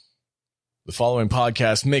The following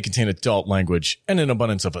podcast may contain adult language and an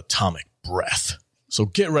abundance of atomic breath. So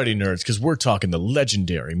get ready, nerds, because we're talking the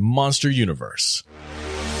legendary monster universe.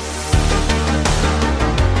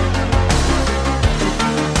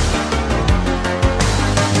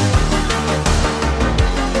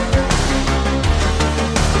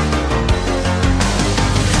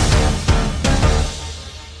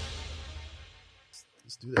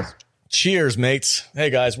 Let's do this. Cheers, mates. Hey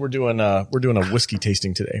guys, we're doing a whiskey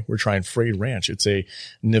tasting today. We're trying Frey Ranch. It's a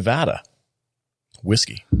Nevada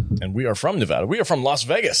whiskey, and we are from Nevada. We are from Las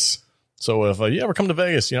Vegas. So if you ever come to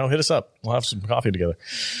Vegas, hit us up. We'll have some coffee together.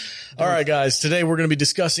 All right, guys. Today we're going to be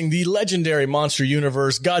discussing the legendary monster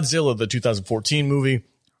universe, Godzilla, the 2014 movie,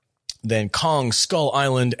 then Kong Skull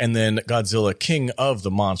Island, and then Godzilla, King of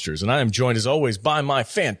the Monsters. And I am joined, as always, by my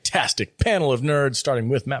fantastic panel of nerds, starting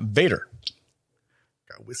with Matt Vader.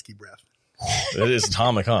 Got whiskey breath. It is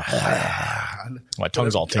atomic, huh? My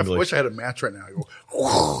tongue's all tingly. I wish I had a match right now. I go,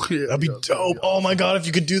 yeah, that'd be dope. Oh my God, if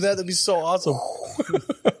you could do that, that'd be so awesome.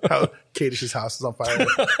 How Kadish's house is on fire.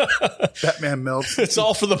 Batman melts. It's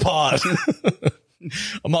all for the pod.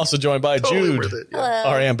 I'm also joined by Jude,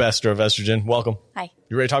 our ambassador of estrogen. Welcome. Hi.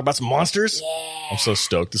 You ready to talk about some monsters? Yeah. I'm so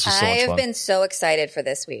stoked. This was so much fun. I've been so excited for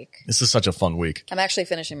this week. This is such a fun week. I'm actually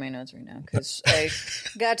finishing my notes right now because I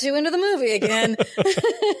got too into the movie again.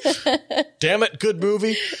 Damn it, good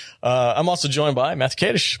movie. I'm also joined by Matthew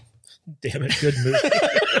Kadish. Damn it, good movie.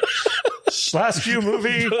 Last few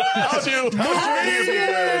movie.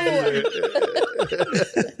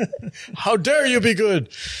 How dare you be good?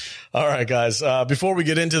 All right, guys. Before we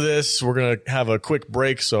get into this, we're going to have a quick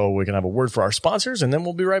break so we can have a word for our sponsors, and then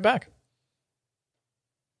we'll be right back.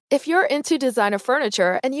 If you're into designer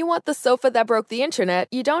furniture and you want the sofa that broke the internet,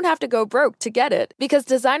 you don't have to go broke to get it. Because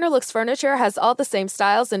Designer Looks Furniture has all the same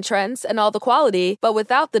styles and trends and all the quality, but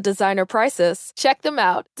without the designer prices. Check them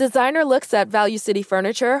out. Designer Looks at Value City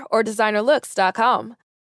Furniture or designerlooks.com.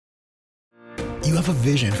 You have a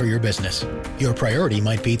vision for your business. Your priority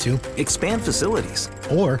might be to expand facilities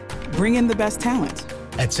or bring in the best talent.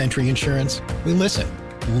 At Century Insurance, we listen,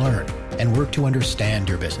 learn, and work to understand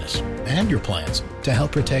your business and your plans to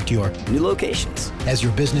help protect your new locations. As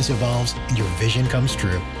your business evolves and your vision comes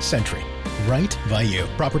true, Century, right by you.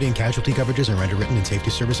 Property and casualty coverages and underwritten and safety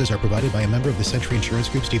services are provided by a member of the Century Insurance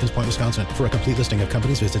Group, Stevens Point, Wisconsin. For a complete listing of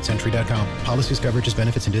companies, visit Century.com. Policies, coverages,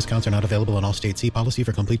 benefits, and discounts are not available in all states. See policy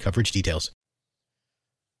for complete coverage details.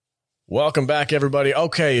 Welcome back, everybody.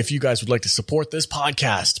 Okay, if you guys would like to support this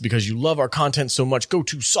podcast because you love our content so much, go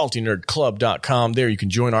to saltynerdclub.com. There you can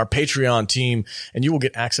join our Patreon team, and you will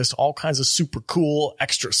get access to all kinds of super cool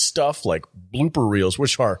extra stuff like blooper reels,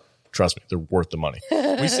 which are, trust me, they're worth the money.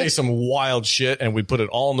 We say some wild shit, and we put it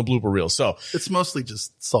all in the blooper reel. So it's mostly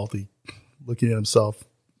just Salty looking at himself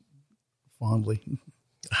fondly.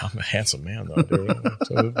 I'm a handsome man, though, dude.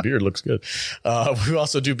 So the beard looks good. We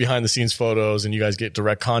also do behind-the-scenes photos, and you guys get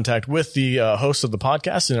direct contact with the hosts of the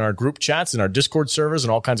podcast in our group chats, in our Discord servers,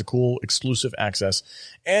 and all kinds of cool exclusive access.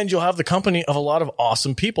 And you'll have the company of a lot of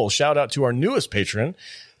awesome people. Shout out to our newest patron,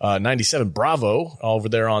 97 Bravo, over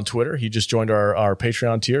there on Twitter. He just joined our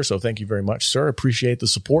Patreon tier, so thank you very much, sir. Appreciate the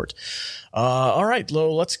support. All right,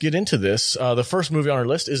 let's get into this. The first movie on our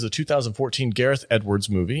list is the 2014 Gareth Edwards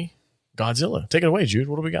movie, Godzilla. Take it away, Jude.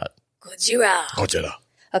 What do we got? Godzilla.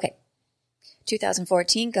 Okay.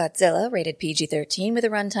 2014 Godzilla, rated PG-13 with a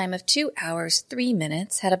runtime of 2 hours, 3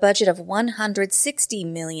 minutes, had a budget of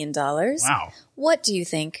 $160 million. Wow. What do you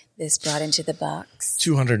think this brought into the box?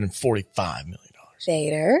 $245 million.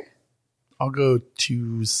 Vader? I'll go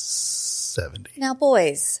 270. Now,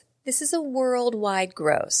 boys, this is a worldwide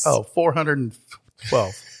gross. Oh,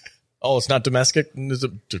 412. Oh, it's not domestic? It's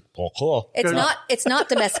not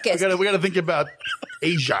domestic. We got to think about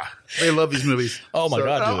Asia. They love these movies. Oh my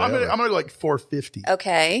God. I'm going to like 450.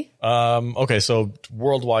 Okay. Okay. So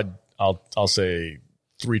worldwide, I'll say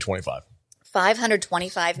 325.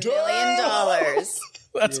 $525 million.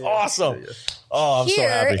 That's awesome. Yeah. Oh, I'm so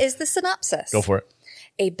happy. Here is the synopsis. Go for it.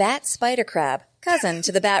 A bat spider crab, cousin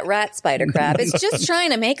to the bat rat spider crab, is just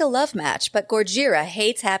trying to make a love match, but Gojira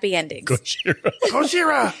hates happy endings.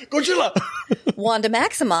 Gojira! Wanda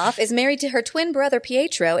Maximoff is married to her twin brother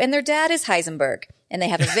Pietro, and their dad is Heisenberg, and they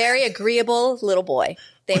have a very agreeable little boy.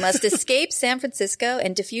 They must escape San Francisco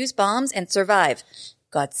and defuse bombs and survive.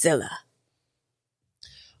 Godzilla.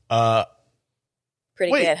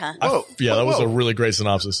 Pretty good, huh? That was a really great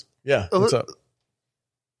synopsis. Yeah. What's up?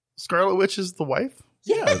 Scarlet Witch is the wife?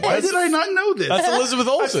 Yeah. Why did I not know this? That's Elizabeth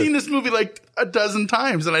Olsen. I've seen this movie like a dozen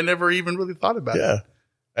times, and I never even really thought about it. Yeah.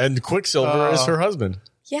 And Quicksilver is her husband.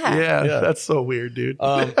 Yeah. Yeah, that's so weird, dude.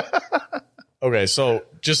 Okay, so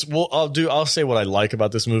I'll say what I like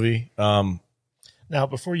about this movie. Now,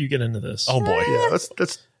 before you get into this, Oh boy. Yeah,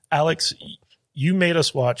 let's Alex, you made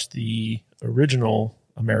us watch the original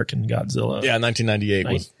American Godzilla. Yeah, 1998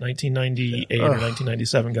 was 1998 or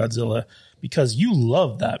 1997 Godzilla, because you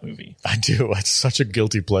love that movie. I do. It's such a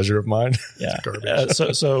guilty pleasure of mine. Yeah.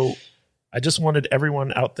 So I just wanted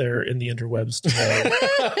everyone out there in the interwebs to know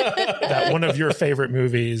that one of your favorite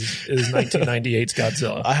movies is 1998's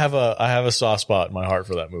Godzilla. I have a soft spot in my heart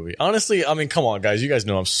for that movie. Honestly, I mean, come on, guys. You guys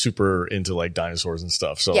know I'm super into like dinosaurs and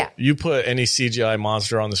stuff. So you put any CGI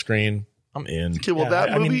monster on the screen, I'm in. Okay, well,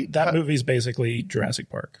 I mean, that movie is basically Jurassic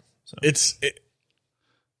Park. So.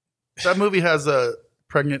 That movie has a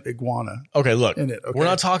pregnant iguana. Okay, look, in it. Okay. We're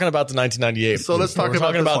not talking about the 1998. So let's talk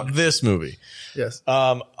about this movie. Yes.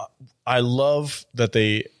 I love that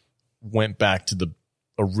they went back to the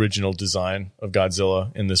original design of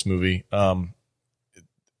Godzilla in this movie.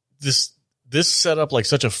 This set up like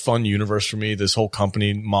such a fun universe for me. This whole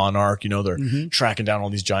company, Monarch, they're tracking down all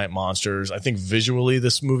these giant monsters. I think visually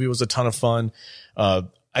this movie was a ton of fun.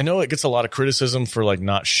 I know it gets a lot of criticism for like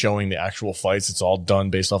not showing the actual fights. It's all done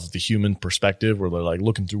based off of the human perspective where they're like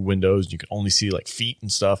looking through windows and you can only see like feet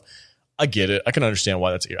and stuff. I get it. I can understand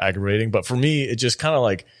why that's aggravating, but for me, it just kind of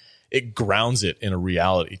like, it grounds it in a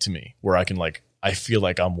reality to me where I feel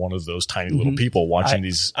like I'm one of those tiny little people watching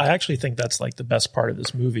these. I actually think that's like the best part of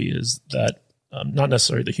this movie is that not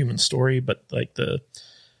necessarily the human story, but like the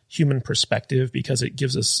human perspective, because it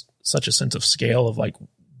gives us such a sense of scale of like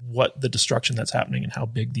what the destruction that's happening and how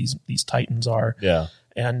big these titans are. Yeah.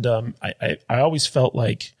 And I always felt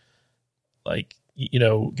like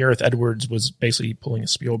Gareth Edwards was basically pulling a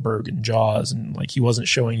Spielberg in Jaws, and like he wasn't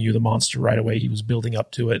showing you the monster right away. He was building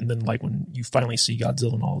up to it. And then like when you finally see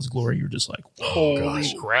Godzilla in all his glory, you're just like,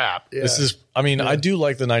 holy crap. Yeah. This is, I do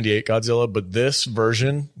like the 98 Godzilla, but this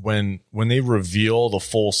version, when they reveal the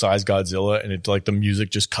full size Godzilla and it like the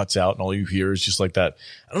music just cuts out and all you hear is just like that.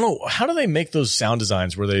 I don't know. How do they make those sound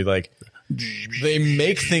designs where they like, they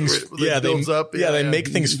make things, they make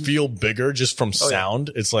things feel bigger just from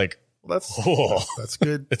sound. It's like, that's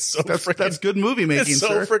good. It's so that's good movie making. It's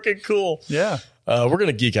so freaking cool. Yeah. We're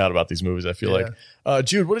gonna geek out about these movies, I feel like.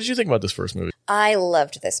 Jude, what did you think about this first movie? I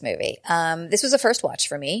loved this movie. This was a first watch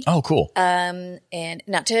for me. Oh, cool. And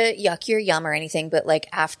not to yuck your yum or anything, but like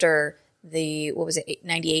after the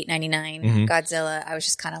 98, 99 Godzilla, I was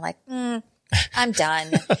just kind of like, I'm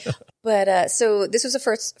done. But so this was a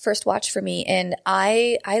first watch for me, and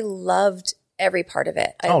I loved every part of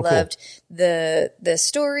it. I loved the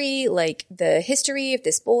story, like the history of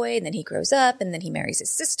this boy, and then he grows up and then he marries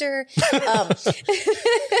his sister.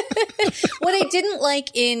 What I didn't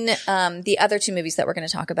like in the other two movies that we're going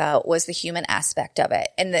to talk about was the human aspect of it.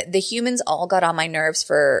 And the humans all got on my nerves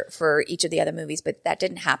for each of the other movies, but that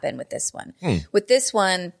didn't happen with this one. With this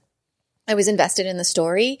one, I was invested in the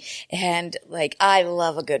story, and like I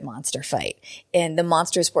love a good monster fight, and the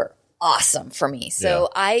monsters were awesome for me. So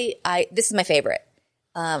this is my favorite.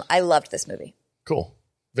 I loved this movie. Cool.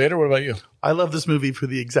 Vader, what about you? I love this movie for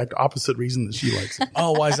the exact opposite reason that she likes it.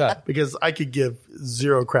 Oh, why is that? Because I could give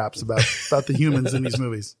zero craps about the humans in these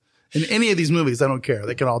movies. In any of these movies, I don't care.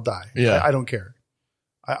 They can all die. Yeah. I don't care.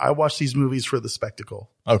 I watch these movies for the spectacle.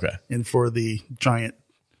 Okay. And for the giant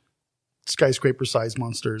skyscraper-sized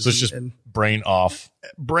monsters. So it's just brain off.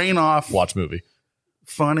 Brain off. Watch movie.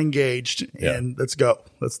 Fun, engaged, and let's go.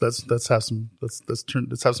 Let's have some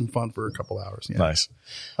fun for a couple hours. Yeah. Nice.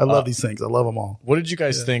 I love these things. I love them all. What did you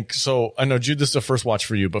guys think? So I know, Jude, this is a first watch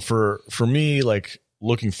for you, but for me, like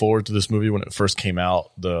looking forward to this movie when it first came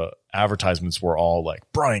out, the advertisements were all like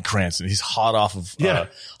Bryan Cranston. He's hot off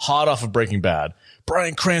of Breaking Bad.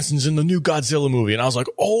 Bryan Cranston's in the new Godzilla movie. And I was like,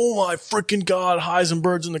 oh my freaking God,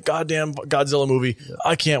 Heisenberg's in the goddamn Godzilla movie. Yeah.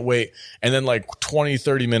 I can't wait. And then like 20,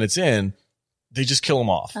 30 minutes in, they just kill him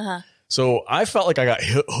off. So I felt like I got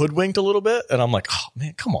hoodwinked a little bit, and I'm like, oh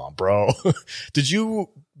man, come on, bro. Did you,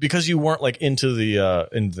 because you weren't like into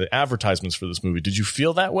the advertisements for this movie, did you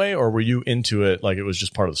feel that way, or were you into it like it was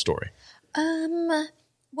just part of the story?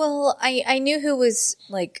 Well, I knew who was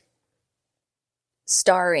like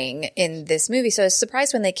starring in this movie, so I was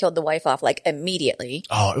surprised when they killed the wife off like immediately.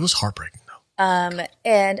 Oh, it was heartbreaking though.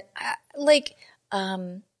 And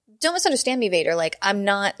don't misunderstand me, Vader. Like I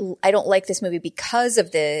don't like this movie because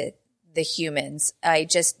of the humans. I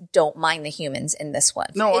just don't mind the humans in this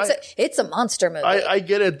one. No, it's a monster movie. I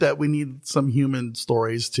get it that we need some human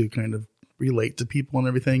stories to kind of relate to people and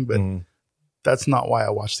everything, but that's not why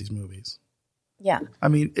I watch these movies. Yeah. I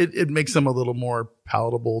mean, it makes them a little more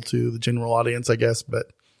palatable to the general audience, I guess, but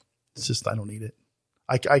it's just, I don't need it.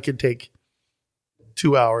 I could take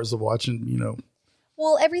 2 hours of watching,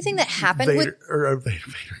 Well, everything that happened Vader,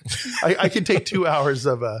 Vader. I can take 2 hours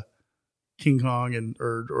of King Kong and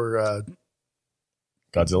or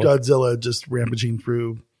Godzilla just rampaging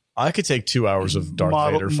through. I could take 2 hours of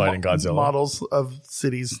Darth Vader fighting Godzilla. Models of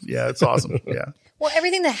cities. Yeah, it's awesome. Yeah. Well,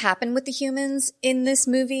 everything that happened with the humans in this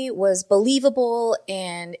movie was believable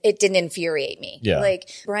and it didn't infuriate me. Yeah. Like,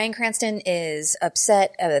 Bryan Cranston is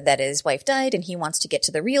upset that his wife died and he wants to get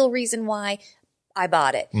to the real reason why. I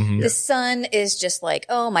bought it. The son is just like,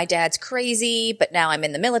 oh, my dad's crazy, but now I'm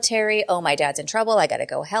in the military. Oh, my dad's in trouble. I got to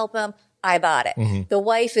go help him. I bought it. The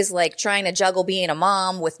wife is like trying to juggle being a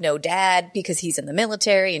mom with no dad because he's in the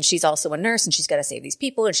military and she's also a nurse and she's got to save these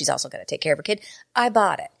people and she's also got to take care of her kid. I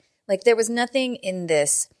bought it. Like, there was nothing in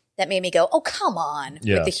this that made me go, oh, come on,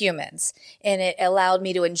 with the humans. And it allowed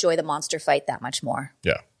me to enjoy the monster fight that much more.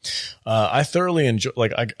 Yeah. I thoroughly enjoy,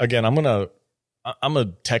 like, again, I'm a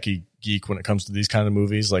techie geek when it comes to these kind of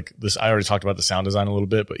movies. Like this, I already talked about the sound design a little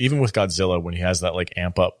bit, but even with Godzilla, when he has that like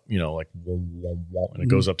amp up, you know, like wom, wom, wom, and it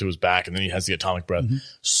goes up to his back and then he has the atomic breath.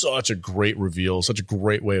 Such a great reveal, such a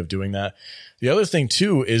great way of doing that. The other thing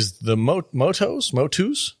too is the motus. How do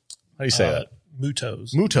you say that?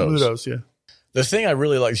 Mutos, yeah. The thing I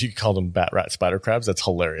really like is you could call them bat, rat, spider crabs. That's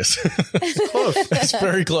hilarious. It's close. It's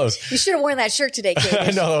very close. You should have worn that shirt today, Kate. I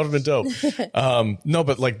know, that would have been dope. No,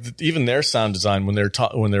 but like even their sound design when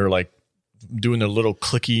they're like doing their little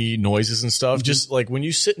clicky noises and stuff, just like when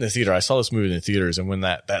you sit in the theater, I saw this movie in the theaters, and when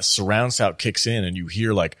that surround sound kicks in and you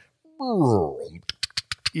hear like,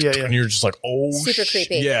 Yeah. and you're just like, oh, super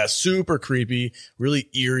creepy. Yeah, super creepy, really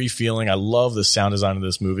eerie feeling. I love the sound design of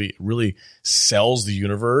this movie. It really sells the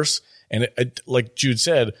universe. And it, like Jude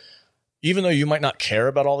said, even though you might not care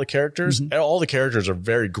about all the characters, all the characters are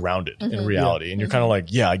very grounded in reality. And you're kind of like,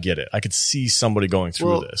 yeah, I get it. I could see somebody going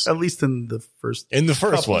through this. At least in the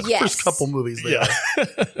first one. Yes. First couple movies. Yeah.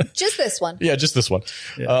 Just this one. Yeah, just this one.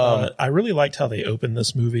 I really liked how they opened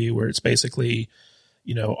this movie where it's basically,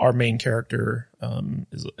 you know, our main character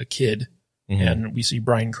is a kid. And we see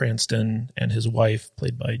Bryan Cranston and his wife,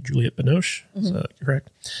 played by Juliette Binoche. Is that correct?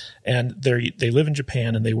 And they live in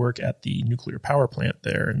Japan and they work at the nuclear power plant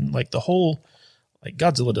there. And like the whole, like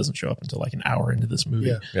Godzilla doesn't show up until like an hour into this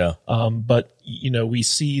movie. Yeah. But you know, we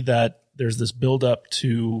see that there's this build up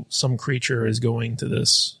to some creature is going to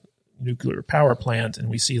this nuclear power plant, and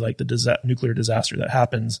we see like the nuclear disaster that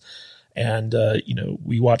happens. And you know,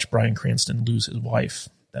 we watch Bryan Cranston lose his wife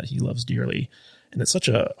that he loves dearly. And it's such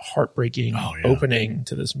a heartbreaking opening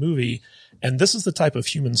to this movie. And this is the type of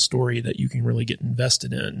human story that you can really get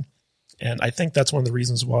invested in. And I think that's one of the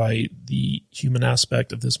reasons why the human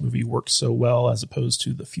aspect of this movie works so well as opposed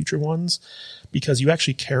to the future ones, because you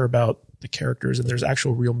actually care about the characters and there's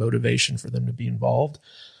actual real motivation for them to be involved.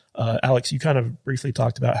 Alex, you kind of briefly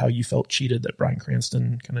talked about how you felt cheated that Bryan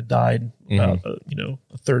Cranston kind of died about,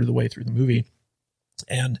 a third of the way through the movie.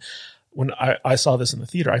 And when I saw this in the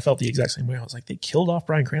theater, I felt the exact same way. I was like, they killed off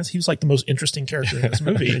Bryan Cranston. He was like the most interesting character in this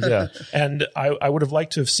movie. And I would have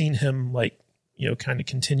liked to have seen him like, you know, kind of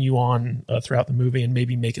continue on throughout the movie and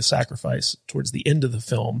maybe make a sacrifice towards the end of the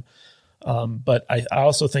film. But I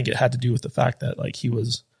also think it had to do with the fact that like he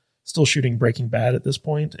was still shooting Breaking Bad at this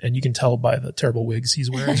point, and you can tell by the terrible wigs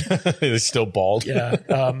he's wearing. He's still bald. Yeah.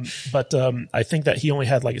 But I think that he only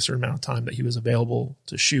had like a certain amount of time that he was available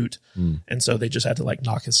to shoot. And so they just had to like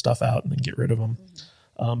knock his stuff out and then get rid of him.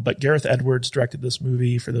 But Gareth Edwards directed this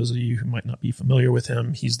movie. For those of you who might not be familiar with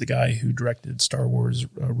him, he's the guy who directed Star Wars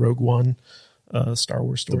Rogue One, Star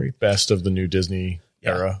Wars story. The best of the new Disney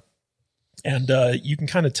era. And you can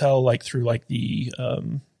kind of tell like through like the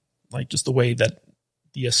like just the way that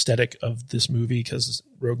the aesthetic of this movie, because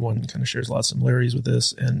Rogue One kind of shares a lot of similarities with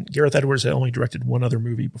this. And Gareth Edwards had only directed one other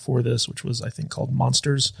movie before this, which was, I think, called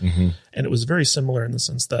Monsters. And it was very similar in the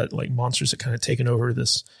sense that like Monsters had kind of taken over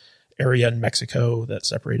this area in Mexico that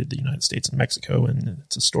separated the United States and Mexico. And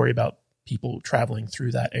it's a story about people traveling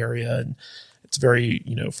through that area. And it's very,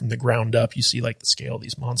 you know, from the ground up, you see like the scale of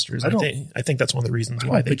these monsters. I think that's one of the reasons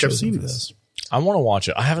why they chose them for this. I want to watch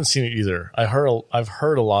it. I haven't seen it either. I've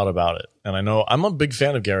heard a lot about it, and I know I'm a big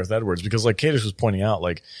fan of Gareth Edwards because, like Kadish was pointing out,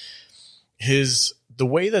 like the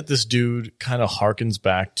way that this dude kind of harkens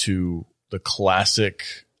back to the classic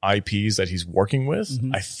IPs that he's working with.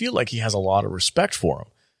 I feel like he has a lot of respect for him.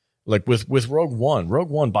 Like with Rogue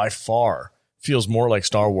One by far feels more like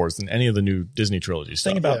Star Wars than any of the new Disney trilogy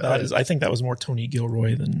stuff. The thing about that is I think that was more Tony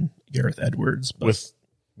Gilroy than Gareth Edwards. But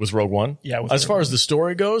with Rogue One? Yeah. As far as the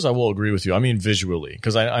story goes, I will agree with you. I mean, visually,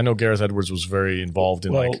 because I know Gareth Edwards was very involved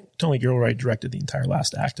in Tony Gilroy directed the entire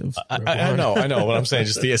last act of Rogue One. I know. But I'm saying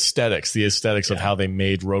just the aesthetics of how they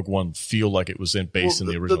made Rogue One feel like it was based in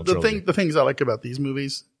the original trilogy. The things I like about these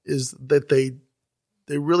movies is that they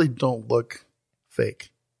they really don't look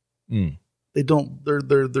fake. Mm. They don't.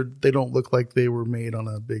 They don't look like they were made on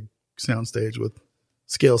a big soundstage with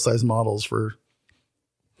scale size models for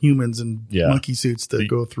humans and monkey suits to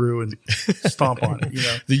go through and stomp on it. You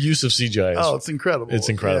know, the use of CGI. It's incredible. It's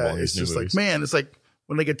incredible. Yeah, in these it's just movies. like, man, it's like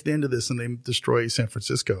when they get to the end of this and they destroy San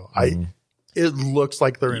Francisco. It looks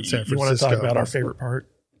like they're in San Francisco. You want to talk about our favorite part?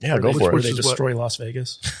 Yeah, go for it. Where they destroy Las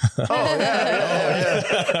Vegas. I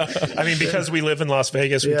mean, because we live in Las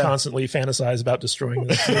Vegas, we constantly fantasize about destroying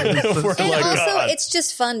the city. And also, it's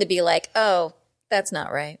just fun to be like, oh, that's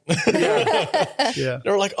not right.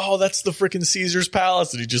 They're like, oh, that's the freaking Caesar's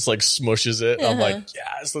Palace. And he just like smushes it. I'm like,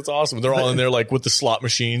 yes, that's awesome. They're all in there like with the slot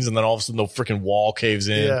machines. And then all of a sudden the freaking wall caves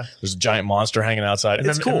in. Yeah. There's a giant monster hanging outside. And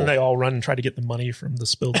it's cool. And then they all run and try to get the money from the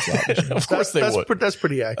spilled slot machine. Of course they would. That's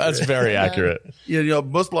pretty accurate. That's very accurate. Yeah, you know,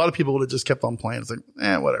 a lot of people would have just kept on playing. It's like,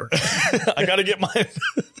 whatever. I got to get my...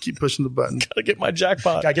 Keep pushing the button. Got to get my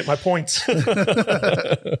jackpot. Got to get my points.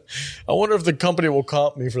 I wonder if the company will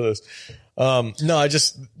comp me for this. No,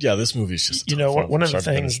 this movie is just, one of the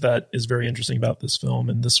things that is very interesting about this film,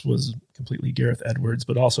 and this was completely Gareth Edwards,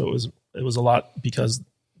 but also it was a lot because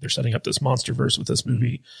they're setting up this monsterverse with this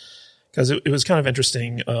movie, because it was kind of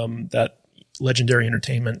interesting, that Legendary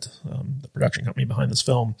Entertainment, the production company behind this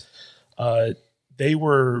film, they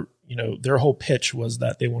were, their whole pitch was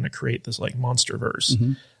that they want to create this like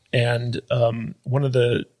monsterverse. And, one of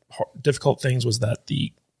the difficult things was that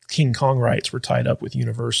the King Kong rights were tied up with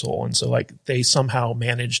Universal. And so like they somehow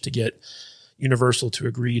managed to get Universal to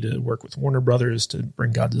agree to work with Warner Brothers to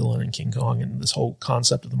bring Godzilla and King Kong and this whole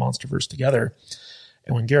concept of the monsterverse together.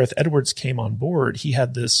 And when Gareth Edwards came on board, he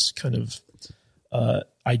had this kind of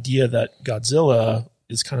idea that Godzilla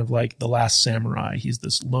is kind of like the last samurai. He's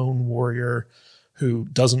this lone warrior who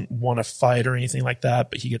doesn't want to fight or anything like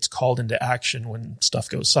that, but he gets called into action when stuff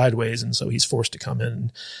goes sideways. And so he's forced to come in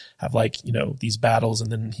and have like, these battles.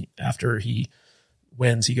 And then after he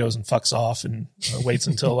wins, he goes and fucks off and waits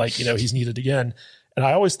until like, he's needed again. And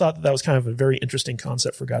I always thought that was kind of a very interesting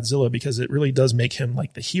concept for Godzilla, because it really does make him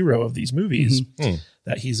like the hero of these movies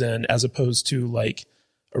that he's in, as opposed to like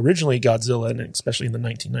originally Godzilla, and especially in the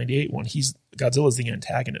 1998 one, Godzilla's the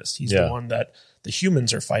antagonist. He's the one that the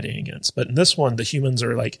humans are fighting against. But in this one, the humans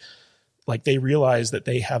are like they realize that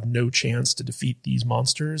they have no chance to defeat these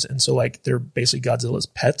monsters. And so like they're basically Godzilla's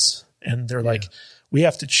pets. And they're like, we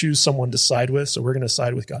have to choose someone to side with. So we're going to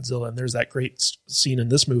side with Godzilla. And there's that great scene in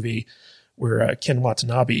this movie where Ken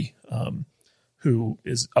Watanabe, who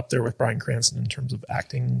is up there with Bryan Cranston in terms of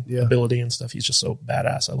acting ability and stuff. He's just so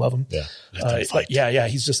badass. I love him. Yeah.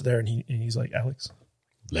 He's just there and he's like, Alex,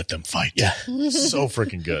 let them fight. Yeah. So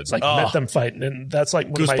freaking good. It's like, let them fight. And that's like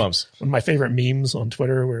one of my favorite memes on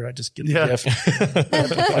Twitter, where I just get the gif. Let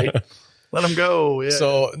them fight. Let them go. Yeah.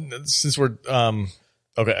 So since we're,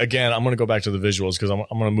 okay, again, I'm going to go back to the visuals, because I'm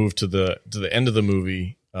going to move to the end of the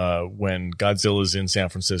movie, when Godzilla's in San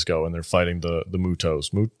Francisco and they're fighting the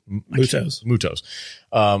Mutos. Mutos.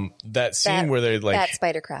 That scene where they like bat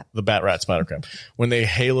spider crab. The bat rat spider crab. When they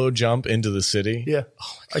halo jump into the city. Yeah.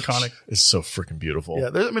 Iconic. It's so freaking beautiful. Yeah.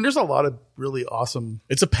 There's a lot of really awesome.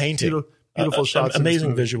 It's a painting. Beautiful shots.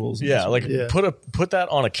 Amazing visuals. Yeah. Put that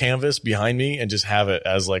on a canvas behind me and just have it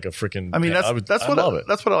as like a freaking. I mean, that's what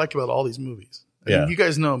I like about all these movies. I mean, you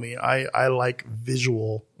guys know me. I like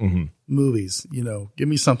visual movies. Give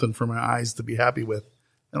me something for my eyes to be happy with,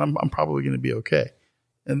 and I'm probably going to be okay.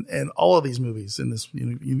 And all of these movies in this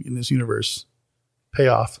in this universe pay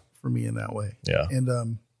off for me in that way. Yeah,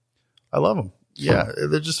 and I love them. Yeah,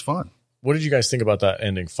 they're just fun. What did you guys think about that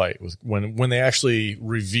ending fight with when they actually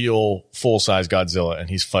reveal full size Godzilla and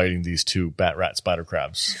he's fighting these two bat rat spider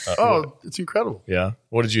crabs? It's incredible. Yeah.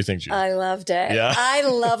 What did you think, Jude? I loved it. Yeah. I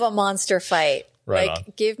love a monster fight. Right on.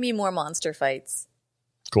 Give me more monster fights.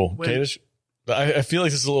 Cool. Kadish? I feel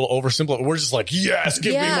like this is a little oversimplified. We're just like, yes,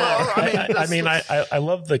 give me more. I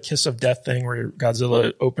love the kiss of death thing where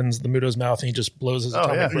Godzilla opens the Muto's mouth and he just blows his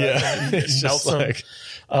atomic breath and melts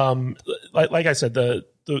him. Like I said,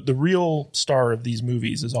 the real star of these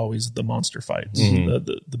movies is always the monster fights.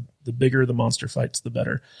 The bigger the monster fights, the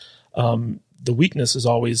better. The weakness is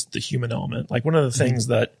always the human element. Like one of the things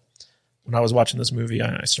that when I was watching this movie,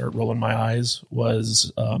 I started rolling my eyes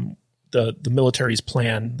was the military's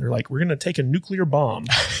plan. They're like, we're going to take a nuclear bomb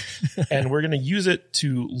and we're going to use it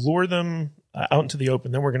to lure them out into the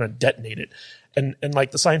open. Then we're going to detonate it. And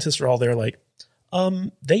like the scientists are all there like,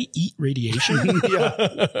 they eat radiation.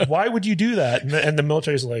 Why would you do that? And the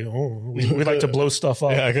military's like, we like to blow stuff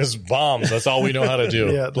up. Yeah, because bombs. That's all we know how to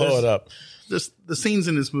do. Blow it up. Just the scenes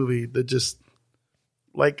in this movie that just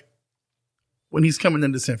like when he's coming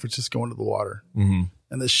into San Francisco into the water and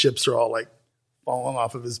the ships are all like falling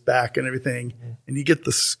off of his back and everything. And you get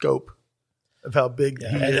the scope of how big he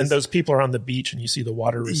is. And those people are on the beach and you see the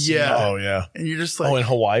water recede. Yeah. Oh, yeah. And you're just like, in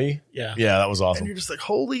Hawaii? Yeah. Yeah, that was awesome. and you're just like,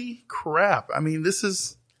 holy crap. I mean, this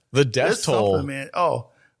is The death toll. man. Oh,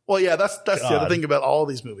 well, yeah, that's the other thing about all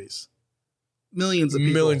these movies. Millions of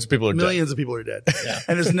people are dead. Yeah.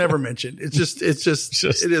 And it's never mentioned. It's just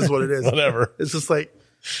it is what it is. Whatever. It's just like,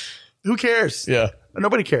 who cares? Yeah.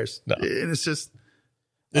 Nobody cares. No. And it's just,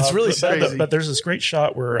 It's really sad. crazy. But there's this great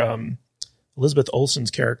shot where Elizabeth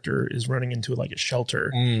Olsen's character is running into like a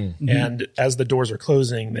shelter, and as the doors are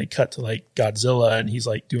closing, they cut to like Godzilla, and he's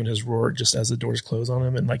like doing his roar just as the doors close on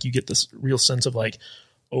him, and like you get this real sense of like,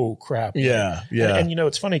 oh crap. Yeah. Yeah. And you know,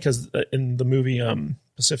 it's funny because in the movie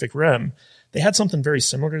Pacific Rim, they had something very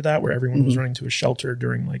similar to that where everyone was running to a shelter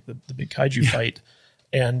during like the big kaiju fight.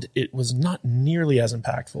 And it was not nearly as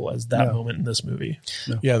impactful as that moment in this movie.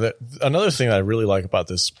 No. Yeah. Another thing that I really like about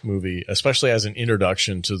this movie, especially as an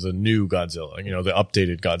introduction to the new Godzilla, you know, the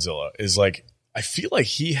updated Godzilla, is like, I feel like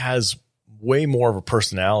he has way more of a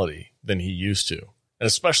personality than he used to. And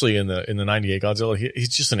especially in the 98 Godzilla, he's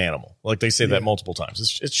just an animal. Like they say that multiple times.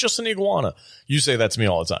 It's just an iguana. You say that to me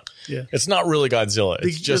all the time. Yeah. It's not really Godzilla.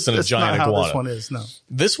 It's just a giant not iguana. How this one is, no.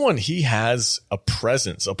 This one, he has a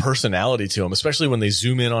presence, a personality to him, especially when they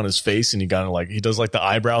zoom in on his face and he kind of like, he does like the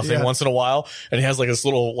eyebrow thing once in a while. And he has like this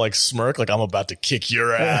little like smirk, like I'm about to kick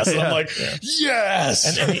your ass. And I'm like,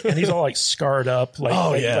 yes. And he's all like scarred up.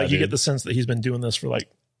 Like, you get the sense that he's been doing this for like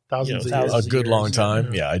Thousands of thousands years. A good long years.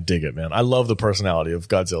 time. Yeah, I dig it, man. I love the personality of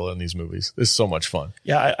Godzilla in these movies. It's so much fun.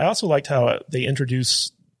 Yeah, I also liked how they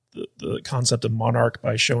introduced the concept of Monarch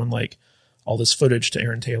by showing like all this footage to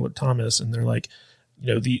Aaron Taylor Thomas, and they're like,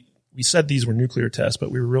 you know, we said these were nuclear tests,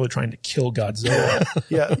 but we were really trying to kill Godzilla.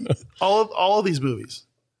 Yeah. All of these movies.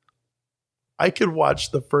 I could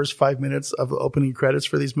watch the first 5 minutes of the opening credits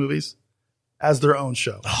for these movies as their own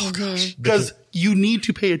show. Oh, gosh. Because you need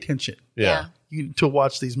to pay attention Yeah. to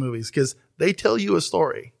watch these movies because they tell you a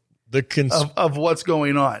story of what's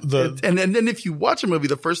going on. And then if you watch a movie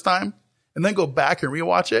the first time and then go back and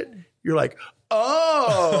rewatch it, you're like,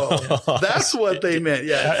 oh, that's what they meant.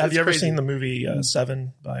 Yeah. Have you ever seen the movie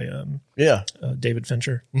Seven by David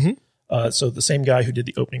Fincher? Mm-hmm. So the same guy who did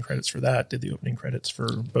the opening credits for that did the opening credits for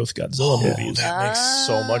both Godzilla movies. That makes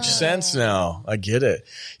so much sense now. I get it.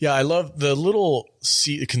 Yeah, I love the little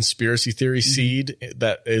conspiracy theory seed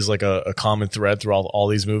that is like a common thread through all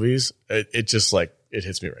these movies. It just like, it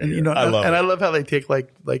hits me right here. You know, I love it. I love how they take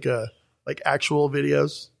like actual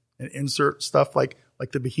videos and insert stuff like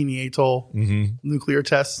the Bikini Atoll nuclear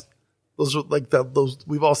tests. Those are like those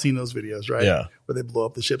we've all seen those videos, right? Yeah. Where they blow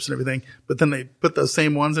up the ships and everything. But then they put those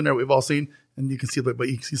same ones in there we've all seen, and you can see like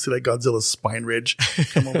Godzilla's spine ridge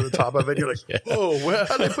come over the top of it. You're like, oh, well,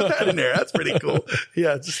 how'd they put that in there? That's pretty cool.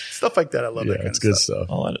 Yeah, just stuff like that. I love that kind it's of good stuff. stuff.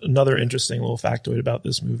 Well, another interesting little factoid about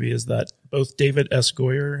this movie is that both David S.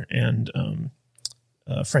 Goyer and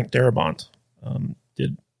Frank Darabont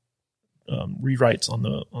did rewrites on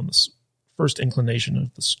the first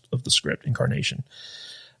inclination of the script, Incarnation.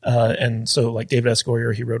 And so like David S.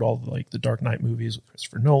 Goyer, he wrote all the Dark Knight movies with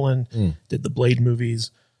Christopher Nolan, did the Blade movies.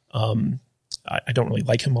 I don't really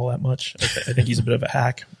like him all that much. I think he's a bit of a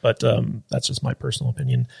hack, but that's just my personal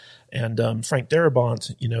opinion. And Frank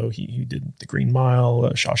Darabont, you know, he did The Green Mile,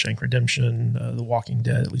 Shawshank Redemption, The Walking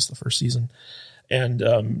Dead, at least the first season.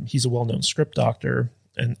 And he's a well-known script doctor.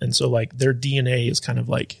 And so like their DNA is kind of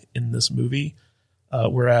like in this movie,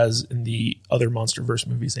 whereas in the other MonsterVerse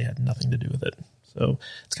movies, they had nothing to do with it. So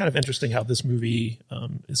it's kind of interesting how this movie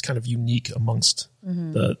is kind of unique amongst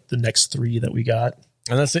the next three that we got.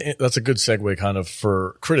 And that's a good segue kind of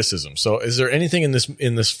for criticism. So is there anything in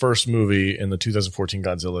this first movie in the 2014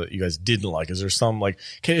 Godzilla that you guys didn't like? Is there some, like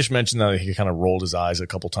Kadish mentioned that he kind of rolled his eyes a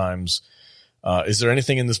couple times. Is there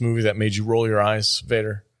anything in this movie that made you roll your eyes,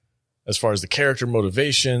 Vader? As far as the character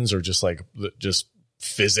motivations or just like just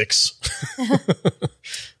physics?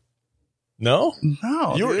 No,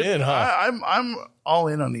 you're dude. in, huh? I'm all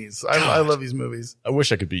in on these. I love these movies. I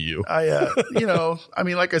wish I could be you. You know, I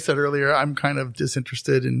mean, like I said earlier, I'm kind of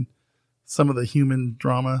disinterested in some of the human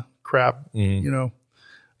drama crap. You know,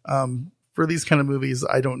 for these kind of movies,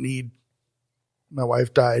 I don't need my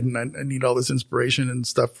wife died and I need all this inspiration and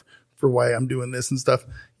stuff for why I'm doing this and stuff.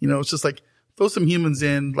 You know, it's just like throw some humans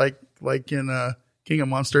in, like in King of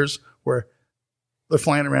Monsters, where they're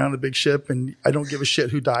flying around a big ship, and I don't give a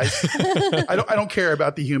shit who dies. I don't care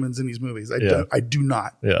about the humans in these movies. I do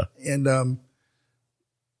not. Yeah. And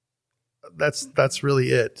that's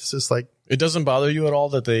really it. It's just like, it doesn't bother you at all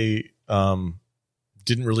that they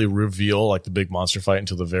didn't really reveal like the big monster fight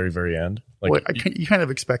until the very, very end. Like well, you kind of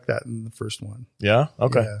expect that in the first one. Yeah.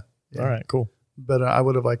 Okay. Yeah. All right. Cool. but I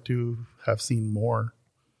would have liked to have seen more.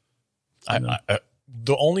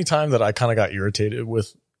 The only time that I kind of got irritated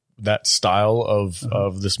with that style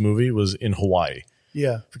of this movie was in Hawaii.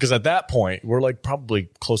 Yeah. Because at that point, we're like probably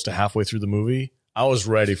close to halfway through the movie. I was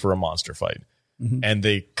ready for a monster fight. And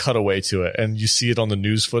they cut away to it, and you see it on the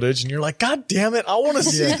news footage, and you're like, God damn it, I want to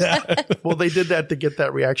see that. Well, they did that to get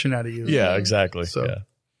that reaction out of you. Yeah, exactly. So,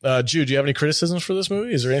 Jude, do you have any criticisms for this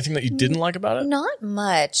movie? Is there anything that you didn't like about it? Not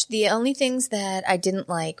much. The only things that I didn't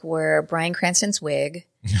like were Bryan Cranston's wig.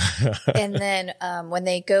 And then when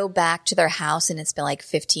they go back to their house and it's been like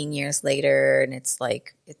 15 years later and it's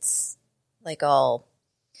like all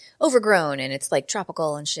overgrown and it's like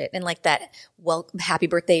tropical and shit. And like that, well, happy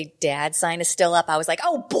birthday dad sign is still up. I was like,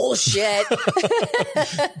 oh, bullshit.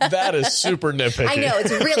 That is super nitpicky. I know.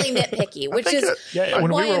 It's really nitpicky, which is.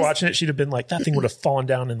 When we were watching it, she'd have been like, that thing would have fallen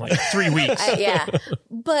down in like 3 weeks. Yeah.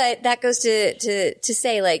 But that goes to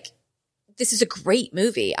say like, this is a great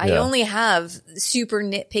movie. I only have super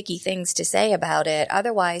nitpicky things to say about it.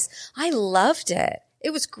 Otherwise, I loved it.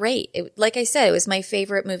 It was great. Like I said, it was my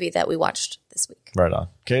favorite movie that we watched this week. Right on.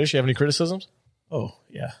 Kadish, do you have any criticisms? Oh,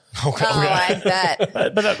 yeah. Okay. Oh, I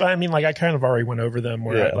bet. but I mean, like, I kind of already went over them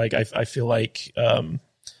where I feel like,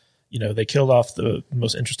 they killed off the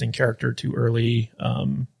most interesting character too early.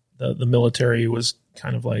 The military was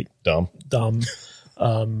kind of like dumb.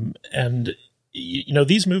 And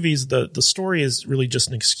these movies, the story is really just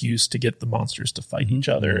an excuse to get the monsters to fight each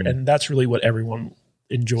other. And that's really what everyone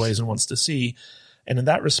enjoys and wants to see. And in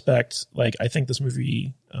that respect, like, I think this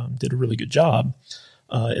movie did a really good job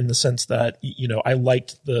in the sense that, I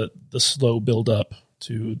liked the slow build up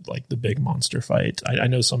to like the big monster fight. I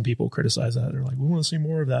know some people criticize that. They're like, we want to see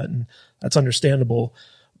more of that. And that's understandable.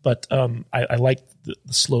 But I liked the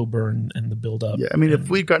slow burn and the build up. Yeah. I mean, if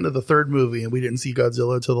we'd gotten to the third movie and we didn't see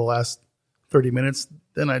Godzilla until the last 30 minutes,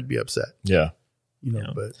 then I'd be upset. Yeah.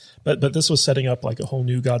 But this was setting up like a whole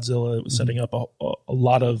new Godzilla. It was setting up a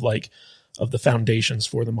lot of like of the foundations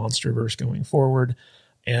for the MonsterVerse going forward.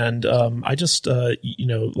 And I just,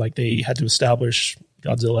 like they had to establish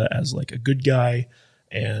Godzilla as like a good guy.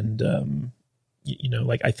 And,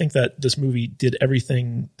 like I think that this movie did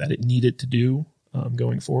everything that it needed to do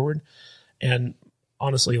going forward. And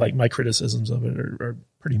honestly, like my criticisms of it are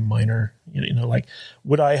pretty minor. Like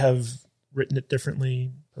would I have written it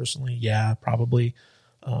differently personally? Yeah, probably.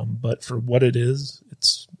 But for what it is,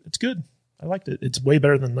 it's good. I liked it. It's way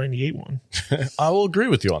better than the 98 one. I will agree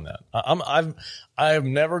with you on that. I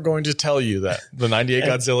am never going to tell you that the 98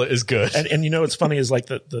 Godzilla is good. And what's funny is like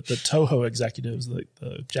the Toho executives,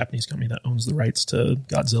 the Japanese company that owns the rights to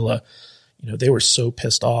Godzilla, they were so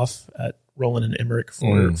pissed off at Roland and Emmerich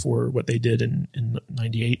for what they did in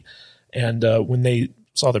 98. And when they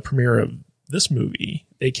saw the premiere of this movie,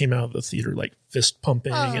 they came out of the theater like fist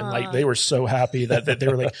pumping and like they were so happy that they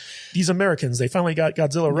were like, these Americans, they finally got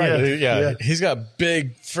Godzilla right. Yeah. He's got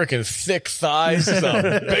big freaking thick thighs. He's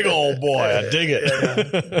a big old boy. I dig it.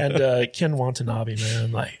 And Ken Watanabe,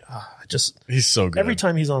 man, like he's so good. Every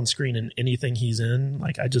time he's on screen in anything he's in,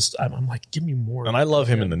 like I'm like, give me more. And I love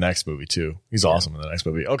him in the next movie too. He's awesome in the next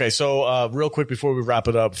movie. Okay, so real quick before we wrap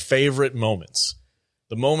it up, favorite moments.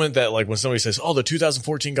 The moment that like when somebody says, "Oh, the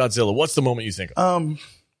 2014 Godzilla," what's the moment you think of?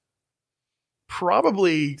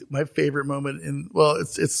 Probably my favorite moment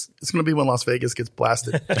it's going to be when Las Vegas gets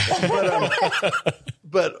blasted.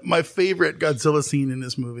 But my favorite Godzilla scene in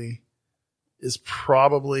this movie is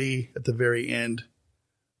probably at the very end,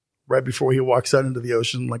 right before he walks out into the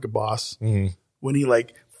ocean like a boss, when he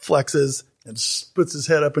like flexes and puts his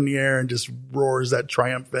head up in the air and just roars that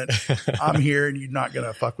triumphant, "I'm here and you're not going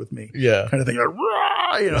to fuck with me." Yeah. Kind of thing. Like, "Rah!"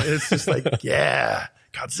 It's just like, yeah,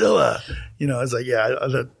 Godzilla. It's like, yeah,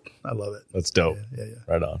 I love it. That's dope. Yeah.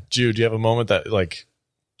 Right on. Jude, do you have a moment that like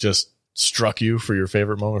just struck you for your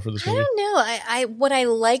favorite moment for this movie? I don't know. What I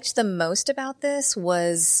liked the most about this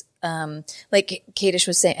was, like Kadish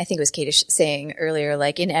was saying, I think it was Kadish saying earlier,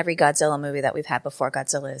 like in every Godzilla movie that we've had before,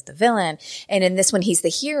 Godzilla is the villain. And in this one, he's the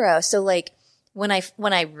hero. So like when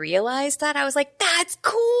I realized that, I was like, that's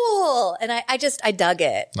cool. And I dug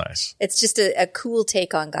it. Nice. It's just a cool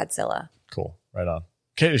take on Godzilla. Cool. Right on.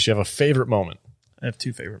 Kadish, you have a favorite moment? I have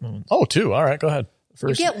two favorite moments. Oh, two. All right. Go ahead.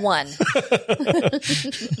 First, you get one.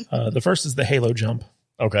 The first is the Halo jump.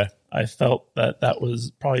 Okay. I felt that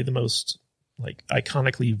was probably the most like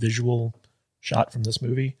iconically visual shot from this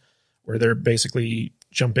movie, where they're basically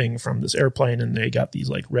jumping from this airplane and they got these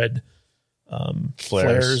like red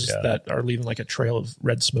flares that are leaving like a trail of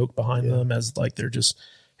red smoke behind them as like they're just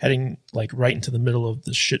heading like right into the middle of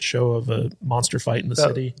the shit show of a monster fight in the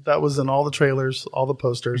city. That was in all the trailers, all the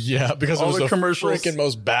posters. Yeah, because all it was the the commercials. freaking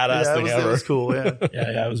most badass thing ever. It was cool, yeah.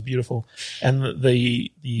 Yeah, it was beautiful. And the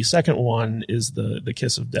second one is the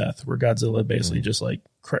kiss of death, where Godzilla basically just like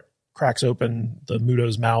cracks open the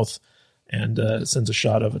Muto's mouth and sends a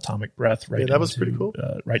shot of atomic breath right. That was pretty cool.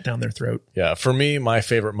 Right down their throat. Yeah, for me, my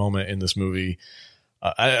favorite moment in this movie.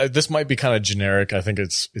 This might be kind of generic. I think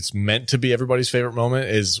it's meant to be everybody's favorite moment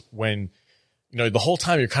is when, the whole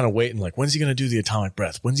time you're kind of waiting, like, when's he going to do the atomic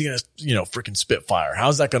breath? When's he going to, freaking spit fire?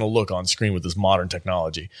 How's that going to look on screen with this modern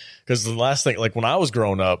technology? Because the last thing, like when I was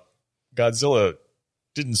growing up, Godzilla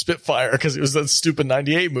didn't spit fire because it was that stupid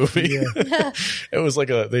 98 movie. Yeah. It was like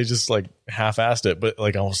they just like half-assed it, but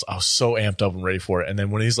like I was so amped up and ready for it. And then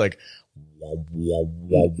when he's like, and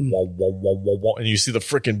you see the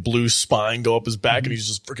freaking blue spine go up his back and he's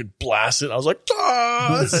just freaking blasted. I was like,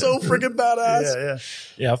 that's so freaking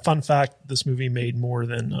badass. Yeah. Fun fact, this movie made more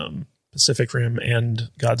than Pacific Rim and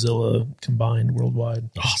Godzilla combined worldwide.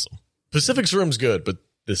 Awesome. Pacific Rim's good, but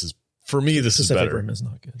for me, this is better. Pacific Rim is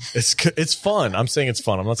not good. It's fun. I'm saying it's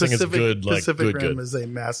fun. I'm not saying it's good. Like Pacific Rim is a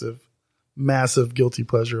massive guilty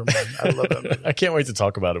pleasure of mine. I love that movie. I can't wait to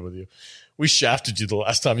talk about it with you. We shafted you the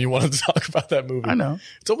last time you wanted to talk about that movie. I know.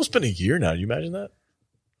 It's almost been a year now. You imagine that?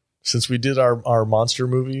 Since we did our monster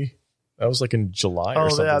movie. That was like in July or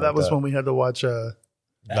something. Oh, yeah. That was when we had to watch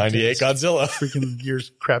 98 Godzilla. Freaking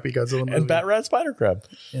year's crappy Godzilla movie. And Bat Rat Spider Crab.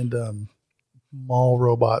 And mall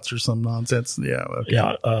robots or some nonsense. Yeah. Okay.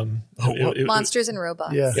 Yeah. Monsters and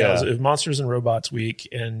Robots. Yeah. It was Monsters and Robots week.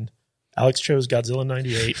 And Alex chose Godzilla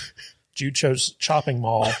 98. Jude chose Chopping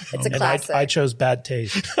Mall. It's a classic. I chose Bad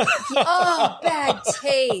Taste. Oh, Bad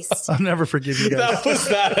Taste. I'll never forgive you guys. That was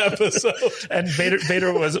that episode. And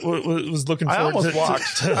Vader was looking forward to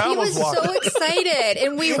walked. He was so excited,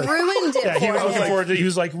 and we ruined it for he was him. looking forward to. He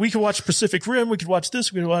was like, "We could watch Pacific Rim. We could watch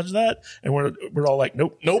this. We could watch that." And we're all like,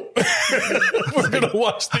 "Nope." We're gonna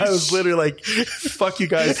watch this. I was literally like, "Fuck you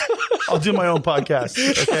guys. I'll do my own podcast."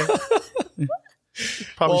 Okay.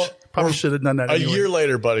 Probably should have done that anyway. A year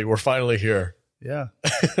later, buddy, we're finally here. Yeah.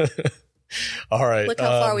 All right. Look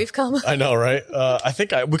how far we've come. I know, right? I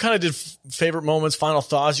think we kind of did favorite moments, final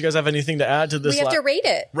thoughts. You guys have anything to add to this? We have to rate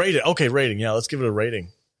it. Rate it. Okay, rating. Yeah, let's give it a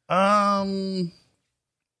rating.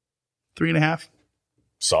 3.5.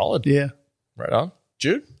 Solid. Yeah. Right on.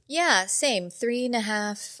 Jude? Yeah, same.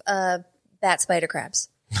 3.5 bat spider crabs.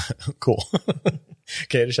 Cool.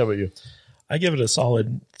 Kadish, how about you? I give it a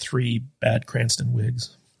solid 3 bad Cranston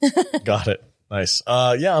wigs. Got it. Nice.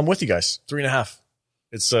 Yeah, I'm with you guys. 3.5.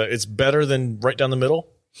 It's better than right down the middle.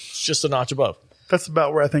 It's just a notch above. That's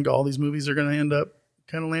about where I think all these movies are going to end up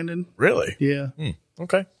kind of landing. Really? Yeah.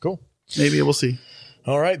 Okay, cool. Maybe we'll see.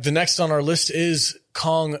 All right. The next on our list is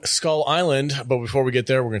Kong Skull Island. But before we get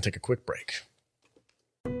there, we're going to take a quick break.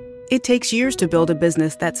 It takes years to build a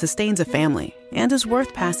business that sustains a family and is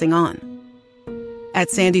worth passing on. At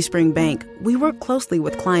Sandy Spring Bank, we work closely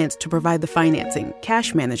with clients to provide the financing,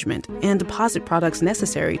 cash management, and deposit products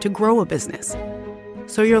necessary to grow a business.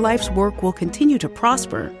 So your life's work will continue to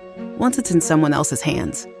prosper once it's in someone else's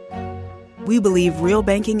hands. We believe real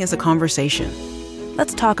banking is a conversation.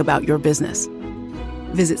 Let's talk about your business.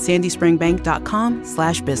 Visit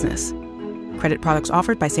sandyspringbank.com/business. Credit products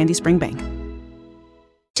offered by Sandy Spring Bank.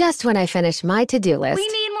 Just when I finish my to-do list. We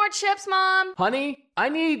need more chips, Mom. Honey, I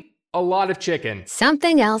need a lot of chicken.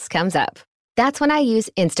 Something else comes up. That's when I use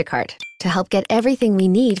Instacart to help get everything we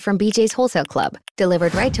need from BJ's Wholesale Club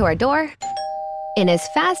delivered right to our door in as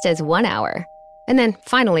fast as 1 hour. And then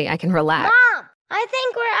finally I can relax. Mom, I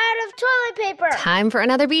think we're out of toilet paper. Time for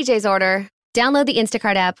another BJ's order. Download the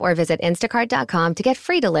Instacart app or visit instacart.com to get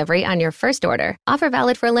free delivery on your first order. Offer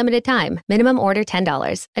valid for a limited time. Minimum order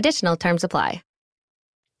 $10. Additional terms apply.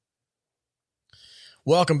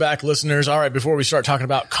 Welcome back, listeners. All right, before we start talking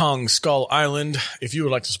about Kong Skull Island, if you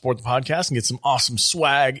would like to support the podcast and get some awesome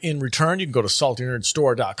swag in return, you can go to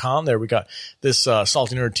saltynerdstore.com. There we got this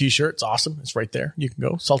Salty Nerd t-shirt. It's awesome. It's right there. You can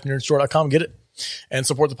go saltynerdstore.com, get it, and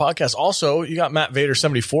support the podcast. Also, you got Matt Vader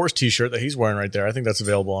 74's t-shirt that he's wearing right there. I think that's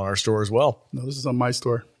available on our store as well. No, this is on my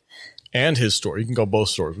store. And his store. You can go both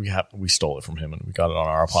stores. We stole it from him and we got it on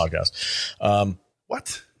our podcast.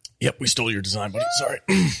 What? Yep, we stole your design, buddy. Sorry.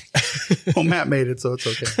 Well, Matt made it, so it's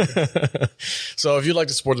okay. So if you'd like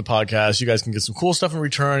to support the podcast, you guys can get some cool stuff in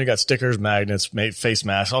return. You got stickers, magnets, face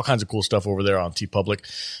masks, all kinds of cool stuff over there on TeePublic.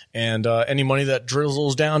 And any money that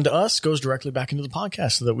drizzles down to us goes directly back into the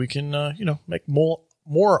podcast so that we can, make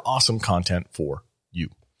more awesome content for you.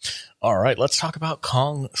 All right, let's talk about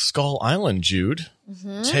Kong Skull Island, Jude.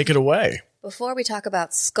 Mm-hmm. Take it away. Before we talk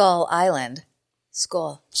about Skull Island,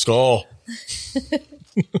 Skull.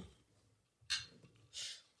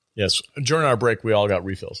 Yes. During our break, we all got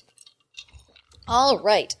refills. All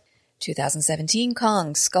right. 2017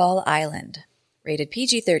 Kong Skull Island. Rated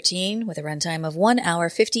PG-13 with a runtime of 1 hour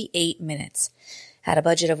 58 minutes. Had a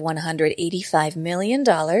budget of $185 million.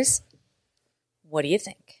 What do you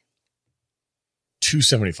think?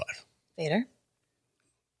 $275. Vader?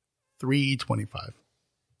 $325.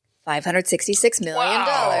 $566 million.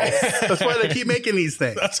 Wow. That's why they keep making these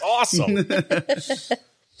things. That's awesome.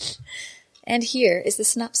 And here is the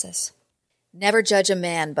synopsis. Never judge a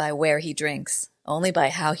man by where he drinks, only by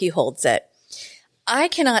how he holds it. I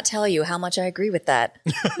cannot tell you how much I agree with that.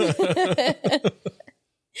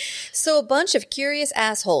 So a bunch of curious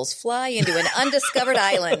assholes fly into an undiscovered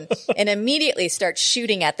island and immediately start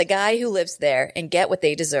shooting at the guy who lives there and get what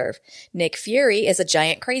they deserve. Nick Fury is a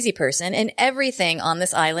giant crazy person, and everything on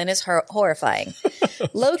this island is horrifying.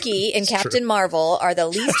 Loki and Captain Marvel are the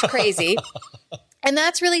least crazy. And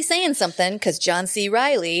that's really saying something, because John C.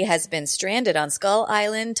 Reilly has been stranded on Skull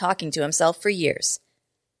Island talking to himself for years.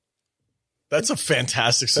 That's a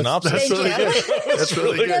fantastic synopsis. Thank really you. good. That's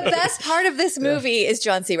really good. The best part of this movie is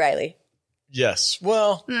John C. Reilly. Yes.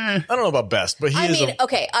 Well, I don't know about best, but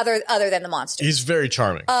Okay, other than the monsters. he's very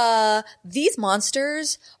charming. These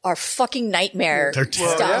monsters are fucking nightmare They're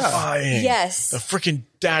stuff. terrifying. Yes. The freaking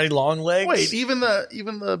daddy long legs. Wait, even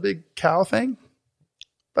the big cow thing?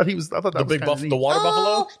 I thought that the was big kinda neat. the water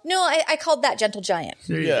buffalo? No, I called that Gentle Giant.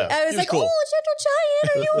 Yeah. I was he like, cool. oh, Gentle Giant,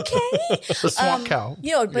 are you okay? The swamp cow.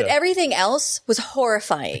 But everything else was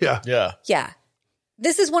horrifying. Yeah. Yeah. Yeah.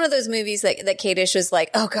 This is one of those movies that Kadish was like,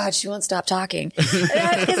 oh, God, she won't stop talking.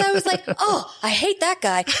 Because I was like, oh, I hate that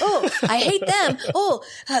guy. Oh, I hate them. Oh,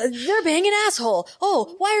 they're being an asshole.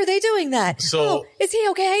 Oh, why are they doing that? So- oh, is he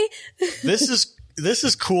okay? This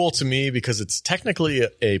is cool to me because it's technically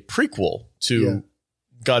a prequel to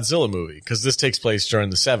Godzilla movie, because this takes place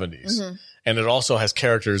during the 70s. Mm-hmm. And it also has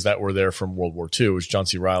characters that were there from World War II, which John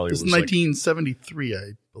C. Reilly It's was 1973, I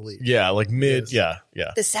believe. like mid. Yes.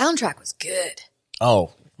 Yeah. The soundtrack was good.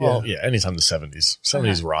 Oh, well, yeah. Anytime the 70s.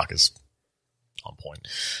 70s rock is on point.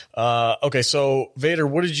 Okay, so Vader,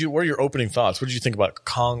 what are your opening thoughts? What did you think about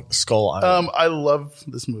Kong Skull Island? I love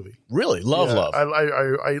this movie. Really? Love. I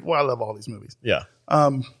love all these movies. Yeah.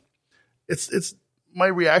 It's my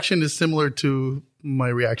reaction is similar to my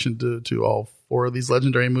reaction to all four of these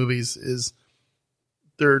legendary movies. Is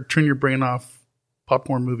they're turn your brain off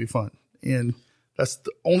popcorn movie fun, and that's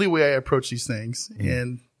the only way I approach these things,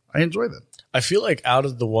 and I enjoy them. I feel like out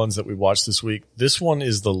of the ones that we watched this week, this one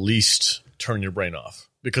is the least turn your brain off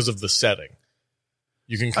because of the setting.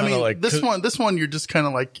 You can kind of this one you're just kind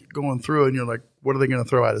of like going through and you're like, what are they going to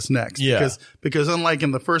throw at us next? Yeah. Because unlike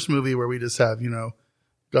in the first movie where we just have,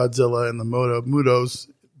 Godzilla and the Mutos,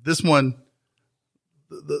 this one,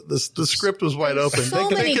 the script was wide open. So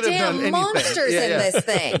many damn monsters in this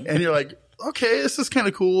thing. And you're like, okay, this is kind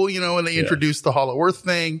of cool, and they introduced the Hollow Earth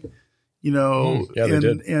thing, they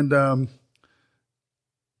did. And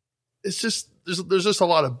it's just there's just a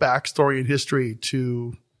lot of backstory and history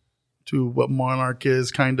to what Monarch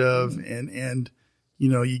is kind of, and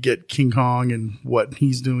you get King Kong and what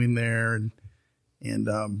he's doing there, and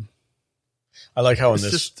I like how it's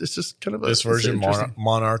just kind of this version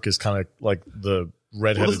Monarch is kind of like the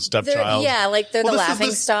redheaded stepchild. They're the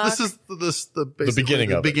laughing stock. This is the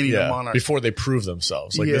beginning of Monarch before they prove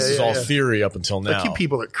themselves. Like this is all theory up until now. Like you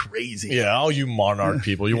people are crazy. Yeah, all you Monarch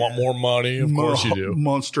people. You want more money? Of course you do.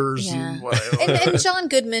 Monsters and whatever. And John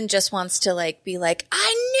Goodman just wants to be like,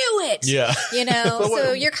 I knew it. Yeah.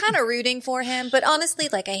 So you're kind of rooting for him. But honestly,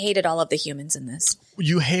 I hated all of the humans in this.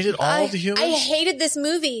 You hated all of the humans? I hated this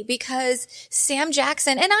movie because Sam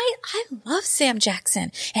Jackson, and I love Sam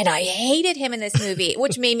Jackson, and I hated him in this movie,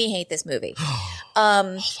 which made me hate this movie.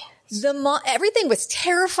 Everything was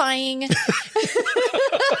terrifying.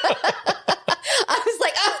 I was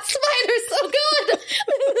like, oh, spider's so good.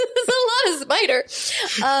 There's a lot of spider.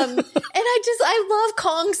 And I love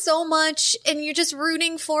Kong so much, and you're just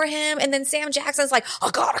rooting for him. And then Sam Jackson's like, I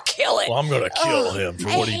gotta kill it. Well, I'm gonna kill him for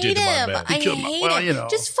what he did to my man. I hate him.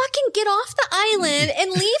 Just fucking get off the island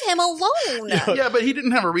and leave him alone. Yeah, but he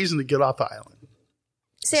didn't have a reason to get off the island.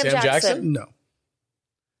 Sam Jackson? No.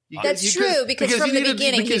 That's true, because from the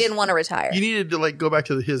beginning, he didn't want to retire. You needed to go back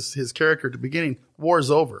to his character at the beginning.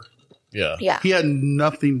 War's over. Yeah. He had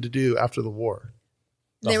nothing to do after the war.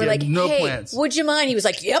 They were like, no hey, plans. Would you mind? He was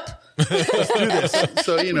like, yep. Let's do this.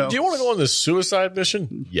 So, do you want to go on this suicide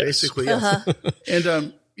mission? Yes. Basically, yes.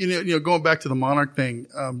 And, going back to the Monarch thing,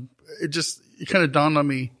 it kind of dawned on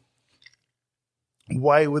me,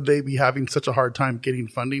 why would they be having such a hard time getting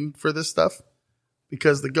funding for this stuff?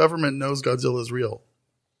 Because the government knows Godzilla is real.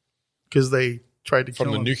 Because they tried to kill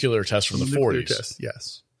him. From the nuclear test from the 40s. Test,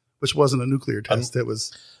 yes. Which wasn't a nuclear test. It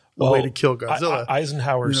was a way to kill Godzilla.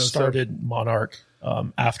 Eisenhower started Monarch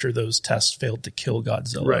after those tests failed to kill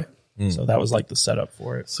Godzilla. Right. So that was like the setup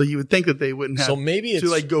for it. So you would think that they wouldn't have to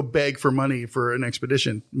like go beg for money for an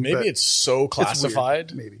expedition. Maybe it's so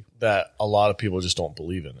classified maybe that a lot of people just don't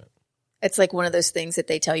believe in it. It's like one of those things that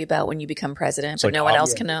they tell you about when you become president, but no one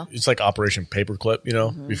else can know. It's like Operation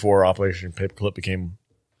Paperclip, before Operation Paperclip became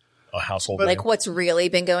a household name. Like what's really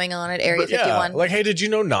been going on at Area 51. Like, hey, did you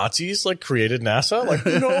know Nazis like created NASA? Like,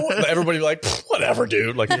 everybody be like, whatever,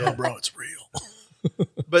 dude. Like, no, bro, it's real.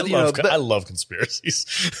 But I love conspiracies.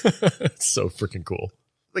 It's so freaking cool.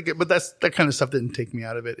 Like, but that kind of stuff didn't take me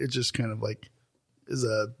out of it. It just kind of like is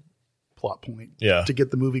a plot point, to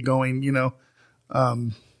get the movie going.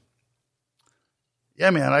 Yeah,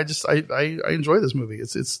 man. I enjoy this movie.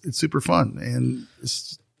 It's super fun, and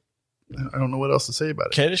I don't know what else to say about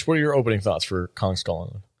it. Kadish, what are your opening thoughts for Kong Skull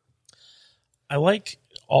Island? I like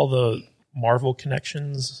all the Marvel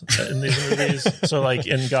connections in these movies. So like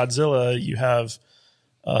in Godzilla, you have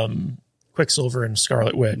Quicksilver and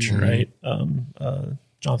Scarlet Witch, right?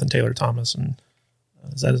 Jonathan Taylor Thomas and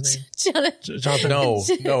is that his name? Jonathan.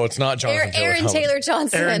 No, it's not Jonathan. Aaron Taylor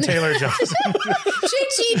Johnson. Aaron Taylor Johnson.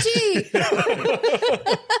 GTG.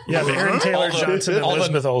 Yeah, but Aaron Taylor Johnson and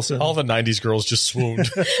Elizabeth Olsen. All the 90s girls just swooned.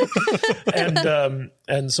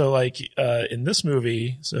 And so like in this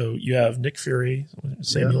movie, so you have Nick Fury,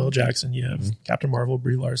 Samuel L. Jackson, you have Captain Marvel,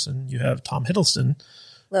 Brie Larson, you have Tom Hiddleston,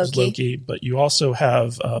 Loki, but you also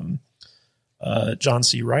have John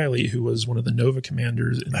C. Reilly, who was one of the Nova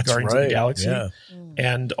commanders in Guardians of the Galaxy. Yeah.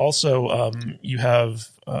 And also you have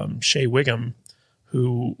Shea Wiggum,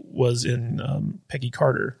 who was in Peggy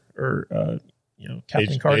Carter, or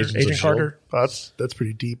Captain Carter, Agent Carter. That's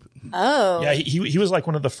pretty deep. Oh. Yeah, he was like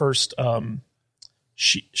one of the first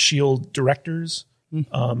S.H.I.E.L.D. directors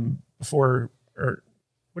before, or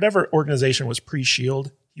whatever organization was pre-S.H.I.E.L.D.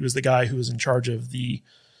 He was the guy who was in charge of the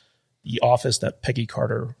office that Peggy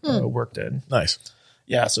Carter worked in. Nice.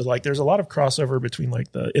 Yeah, so like there's a lot of crossover between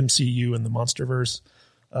like the MCU and the Monsterverse.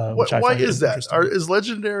 Why is that? Is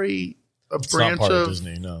Legendary it's branch not part of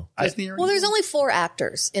Disney? No. Disney? Well, there's only 4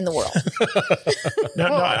 actors in the world.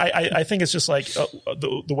 I think it's just like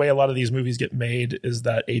the way a lot of these movies get made is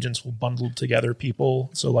that agents will bundle together people.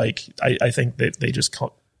 So like I think that they just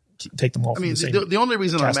take them all. I mean, the only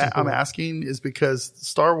reason I'm asking is because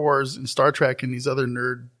Star Wars and Star Trek and these other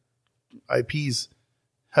nerd IPs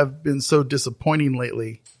have been so disappointing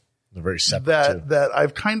lately. They're very separate that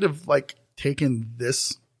I've kind of like taken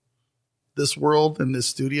this world and this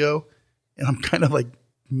studio, and I'm kind of like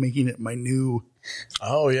making it my new.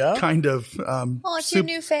 Oh yeah, kind of. It's your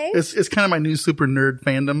new phase. It's kind of my new super nerd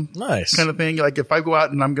fandom. Nice kind of thing. Like if I go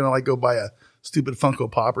out and I'm gonna like go buy a stupid Funko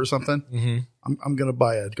Pop or something, I'm gonna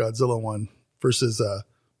buy a Godzilla one versus a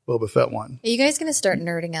Boba Fett one. Are you guys going to start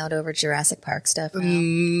nerding out over Jurassic Park stuff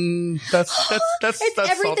now? That's it's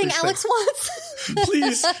everything Alex wants.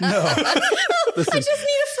 Please, no. Listen, I just need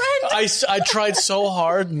a friend. I tried so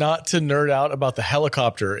hard not to nerd out about the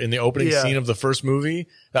helicopter in the opening scene of the first movie.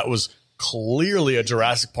 That was clearly a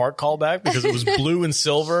Jurassic Park callback because it was blue and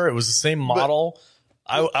silver. It was the same model.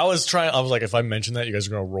 I was like, if I mention that, you guys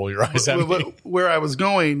are going to roll your eyes at me. Where I was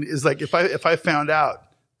going is like, if I found out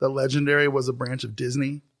that Legendary was a branch of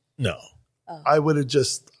Disney, no,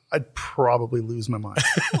 I'd probably lose my mind.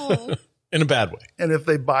 In a bad way. And if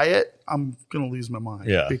they buy it, I'm going to lose my mind.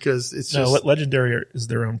 Yeah. Because it's just. Legendary is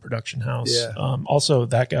their own production house. Yeah. Also,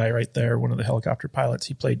 that guy right there, one of the helicopter pilots,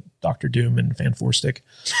 he played Dr. Doom in Fan Four Stick.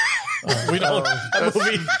 We don't.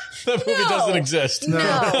 That movie doesn't exist.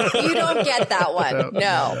 No, you don't get that one.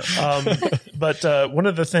 No. But one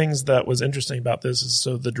of the things that was interesting about this is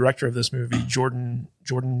the director of this movie, Jordan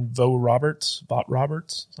Vogt-Roberts,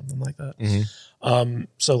 something like that.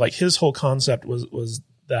 So like his whole concept was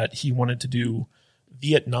that he wanted to do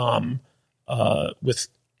Vietnam with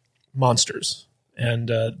monsters. And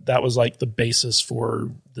that was like the basis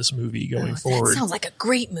for this movie going forward. That sounds like a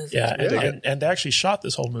great movie. Yeah, and they actually shot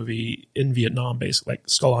this whole movie in Vietnam, basically. Like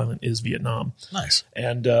Skull Island is Vietnam. Nice.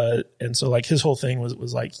 And so like his whole thing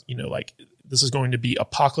was like, like this is going to be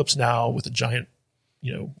Apocalypse Now with a giant,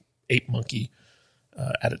 ape monkey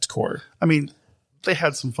at its core. I mean, they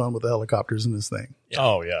had some fun with the helicopters in this thing. Yeah.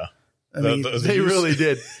 Oh yeah. I mean, they really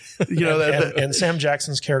did. And Sam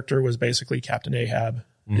Jackson's character was basically Captain Ahab.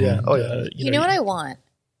 Yeah. Oh yeah. You know what I want?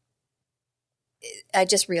 I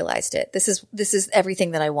just realized it. This is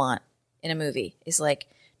everything that I want in a movie. Is like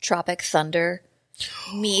Tropic Thunder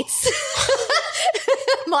meets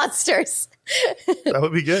monsters. That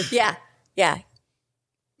would be good. Yeah. Yeah.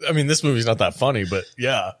 I mean, this movie's not that funny, but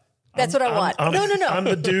yeah. That's what I want. No. I'm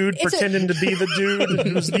the dude pretending to be the dude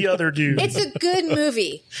who's the other dude. It's a good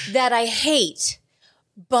movie that I hate,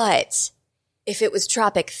 but if it was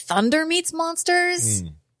Tropic Thunder meets monsters...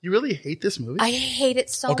 You really hate this movie? I hate it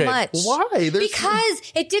so much. Why? Because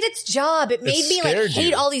it did its job. It made me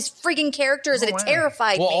hate all these friggin' characters, and it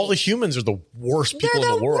terrified me. Well, all the humans are the worst people in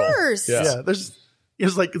the world. Worst. Yeah.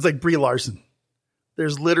 It's like Brie Larson.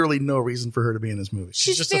 There's literally no reason for her to be in this movie.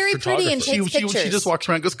 She's just very pretty and takes pictures. She just walks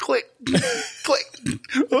around and goes, click, click.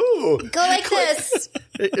 Ooh. Go like this.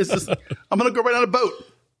 It's just, I'm going to go right on a boat.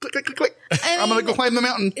 Click, click, click, click. I'm going to go climb the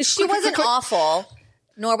mountain. She wasn't awful,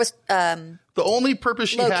 nor was the only purpose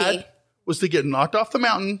she had was to get knocked off the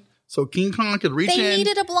mountain so King Kong could reach in. They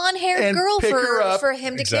needed a blonde-haired girl for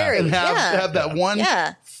him to carry. And have that one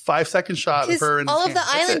 5-second shot of her. All of the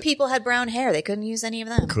island people had brown hair. They couldn't use any of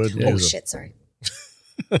them. Shit, sorry.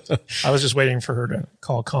 I was just waiting for her to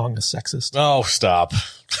call Kong a sexist. Oh, stop.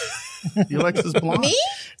 You like this blonde? Me?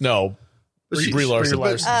 No. Brie Larson.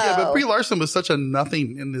 But Brie Larson was such a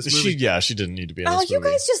nothing in this movie. She didn't need to be in this movie. You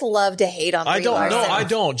guys just love to hate on Brie Larson. No, I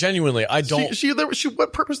don't. Genuinely, I don't.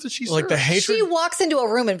 What purpose did she serve? Like the hatred. She walks into a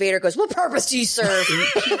room and Vader goes, "What purpose do you serve?"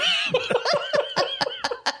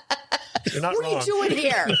 You're not what wrong. are you doing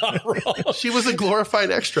here? Not wrong. She was a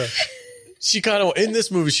glorified extra. She kind of, in this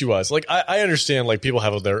movie, she was. Like, I understand, like, people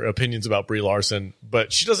have their opinions about Brie Larson,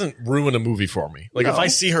 but she doesn't ruin a movie for me. Like, if I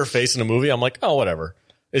see her face in a movie, I'm like, oh, whatever.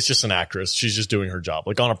 It's just an actress. She's just doing her job.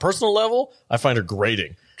 Like, on a personal level, I find her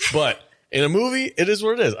grating. But in a movie, it is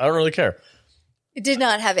what it is. I don't really care. It did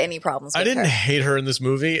not have any problems with I didn't hate her in this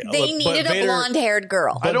movie. They needed a blonde-haired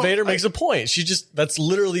girl. But Vader makes a point. That's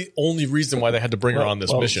literally the only reason why they had to bring her on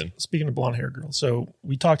this mission. Speaking of blonde-haired girl, so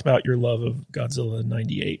we talked about your love of Godzilla in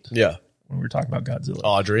 98. Yeah. When we were talking about Godzilla.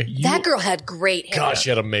 Audrey. That girl had great hair. Gosh, she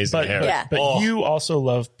had amazing hair. Yeah. But you also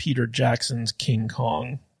love Peter Jackson's King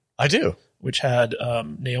Kong. I do. Which had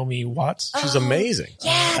Naomi Watts. She's amazing.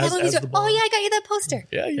 Yeah, that movie's I got you that poster.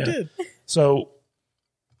 Yeah, you did. So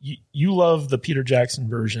you love the Peter Jackson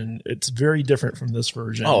version. It's very different from this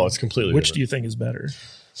version. Oh, it's completely Which different. do you think is better?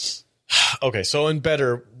 Okay, so in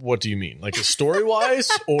better, what do you mean? Like story-wise,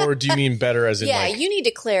 or do you mean better as in you need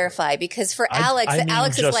to clarify, because for Alex,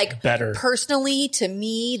 Alex is like, better. Personally, to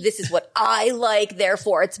me, this is what I like,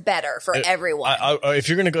 therefore it's better for everyone. If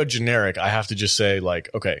you're going to go generic, I have to just say, like,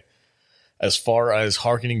 okay, as far as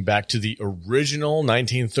hearkening back to the original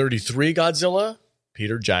 1933 Godzilla,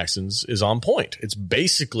 Peter Jackson's is on point. It's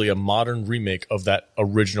basically a modern remake of that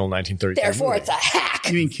original 1933 Therefore, movie. it's a hack.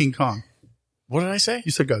 You mean King Kong? What did I say?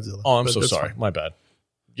 You said Godzilla. Oh, I'm so sorry. Fine. My bad.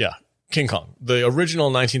 Yeah, King Kong. The original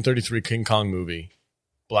 1933 King Kong movie,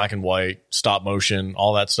 black and white, stop motion,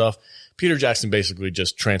 all that stuff. Peter Jackson basically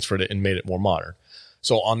just transferred it and made it more modern.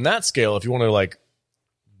 So on that scale, if you want to like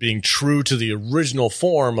being true to the original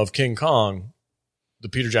form of King Kong, the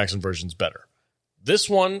Peter Jackson version's better. This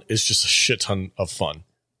one is just a shit ton of fun.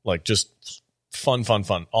 Like just fun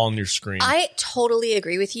on your screen. I totally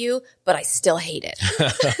agree with you, but I still hate it.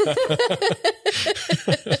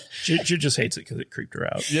 She just hates it because it creeped her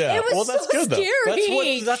out. Yeah, it was that's so good,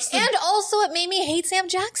 scary. That's and also, it made me hate Sam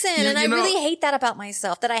Jackson, and I really hate that about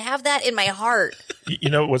myself. That I have that in my heart. You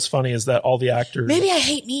know what's funny is that all the actors. Maybe I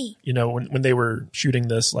hate me. You know, when they were shooting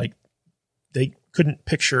this, like they couldn't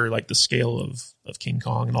picture like the scale of King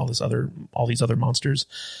Kong and all these other monsters,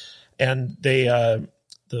 and they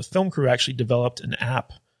the film crew actually developed an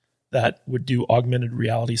app that would do augmented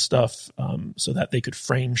reality stuff, so that they could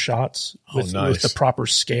frame shots with the proper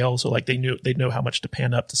scale. So like they'd know how much to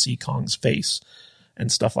pan up to see Kong's face and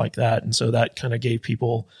stuff like that. And so that kind of gave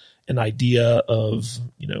people an idea of,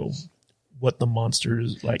 you know, what the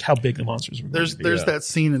monsters, like how big the monsters were going to be. There's that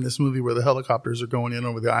scene in this movie where the helicopters are going in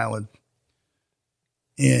over the island,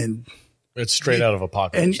 and it's straight out of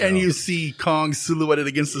Apocalypse. And you see Kong silhouetted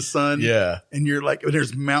against the sun. Yeah. And you're like,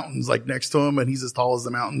 there's mountains like next to him, and he's as tall as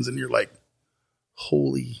the mountains, and you're like,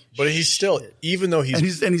 holy But he's still, even though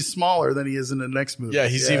he's smaller than he is in the next movie. Yeah,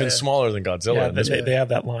 he's even smaller than Godzilla. Yeah, they have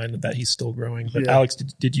that line that he's still growing. But Alex,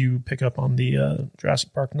 did you pick up on the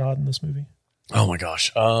Jurassic Park nod in this movie? Oh my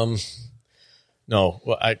gosh. No,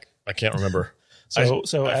 well, I can't remember.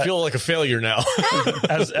 So I feel like a failure now.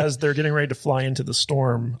 as they're getting ready to fly into the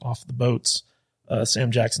storm off the boats,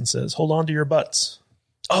 Sam Jackson says, "Hold on to your butts."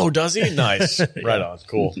 Oh, does he? Nice. Right on.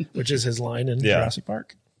 Cool. Which is his line in Jurassic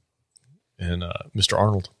Park. And Mr.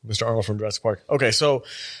 Arnold from Jurassic Park. Okay, so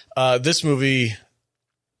this movie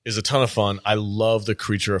is a ton of fun. I love the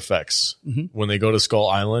creature effects when they go to Skull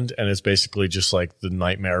Island, and it's basically just like the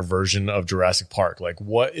nightmare version of Jurassic Park. Like,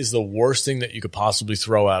 what is the worst thing that you could possibly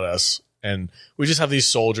throw at us? And we just have these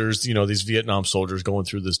soldiers, these Vietnam soldiers going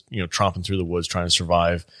through this, tromping through the woods trying to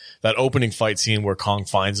survive. That opening fight scene where Kong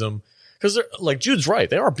finds them. Because they're like Jude's right,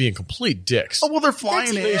 they are being complete dicks. Oh well, they're flying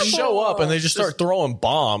in. They show up and they just start throwing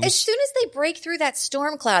bombs. As soon as they break through that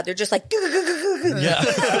storm cloud, they're just like, yeah.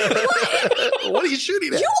 What are you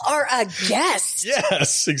shooting at? You are a guest.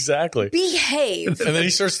 Yes, exactly. Behave. And then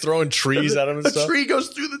he starts throwing trees at him and stuff. A tree goes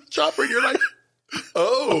through the chopper, and you're like,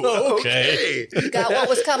 oh, okay. You got what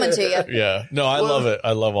was coming to you. Yeah. No, I love it.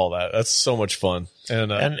 I love all that. That's so much fun.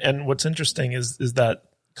 And what's interesting is that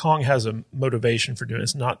Kong has a motivation for doing it.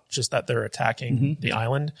 It's not just that they're attacking the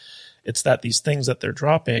island. It's that these things that they're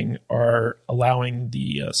dropping are allowing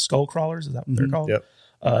the skull crawlers, is that what they're called?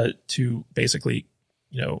 Yep. To basically,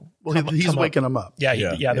 he's waking them up.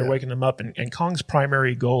 Yeah, they're waking them up. And Kong's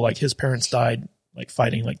primary goal, like his parents died, like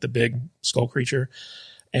fighting like the big skull creature.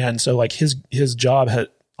 And so like his job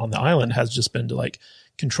on the island has just been to like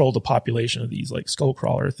control the population of these like skull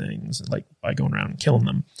crawler things, like by going around and killing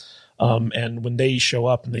them. And when they show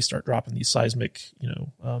up and they start dropping these seismic,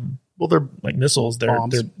 they're like missiles,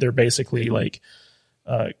 they're basically like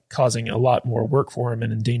causing a lot more work for him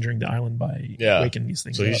and endangering the island by waking these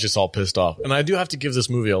things up. So he's just all pissed off. And I do have to give this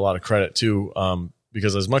movie a lot of credit too,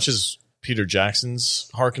 because as much as Peter Jackson's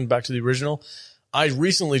harkened back to the original, I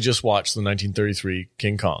recently just watched the 1933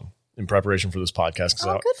 King Kong in preparation for this podcast.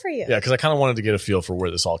 Good for you. Yeah, because I kind of wanted to get a feel for where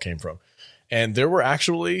this all came from. And there were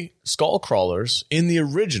actually skull crawlers in the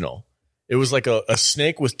original. It was like a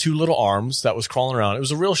snake with two little arms that was crawling around. It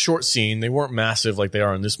was a real short scene. They weren't massive like they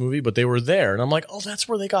are in this movie, but they were there. And I'm like, oh, that's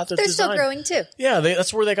where they got the design. They're still growing too. Yeah,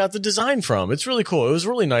 that's where they got the design from. It's really cool. It was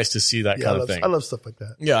really nice to see that kind of thing. I love stuff like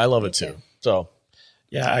that. Yeah, I love it too. So,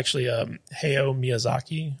 yeah, actually, Hayao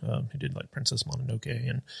Miyazaki, who did like Princess Mononoke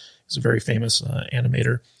and is a very famous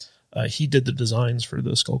animator, he did the designs for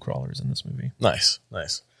the skull crawlers in this movie. Nice.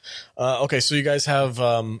 Okay, so you guys have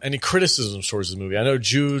any criticisms towards the movie? I know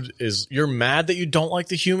Jude you're mad that you don't like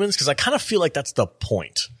the humans because I kind of feel like that's the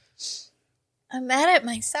point. I'm mad at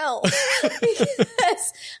myself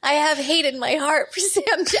because I have hate in my heart for Sam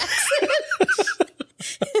Jackson.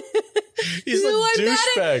 He's a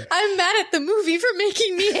douchebag. I'm mad at the movie for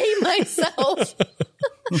making me hate myself.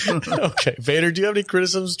 Okay, Vader, do you have any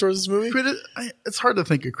criticisms towards this movie? It's hard to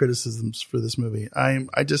think of criticisms for this movie.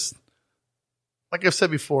 I just. Like I've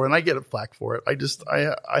said before, and I get flack for it.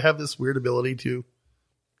 I have this weird ability to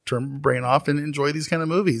turn my brain off and enjoy these kind of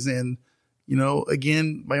movies. And,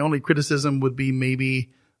 again, my only criticism would be maybe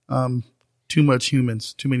too many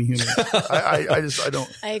humans. I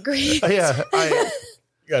don't. I agree. Yeah. You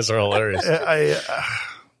guys are hilarious.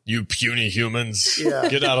 You puny humans. Yeah.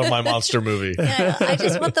 Get out of my monster movie. Yeah, I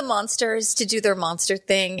just want the monsters to do their monster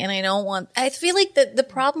thing. And I feel like the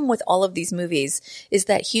problem with all of these movies is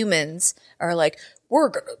that humans are like, we're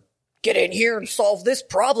going to get in here and solve this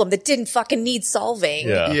problem that didn't fucking need solving.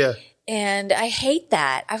 Yeah. And I hate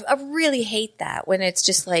that. I really hate that when it's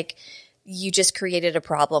just like, you just created a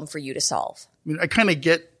problem for you to solve. I mean, I kind of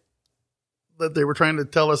get that they were trying to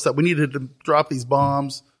tell us that we needed to drop these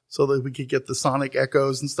bombs so that we could get the sonic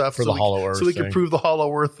echoes and stuff. For the Hollow Earth so we could prove the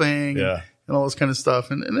Hollow Earth thing and all this kind of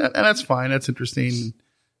stuff. And that's fine. That's interesting.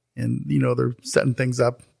 And, they're setting things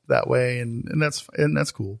up that way. And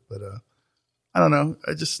that's cool. But I don't know.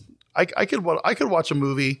 I could watch a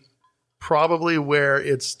movie probably where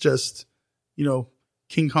it's just,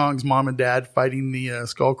 King Kong's mom and dad fighting the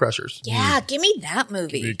skull crushers. Yeah, give me that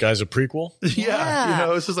movie. You guys a prequel?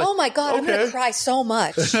 Yeah. It's just like, oh my God, I'm going to cry so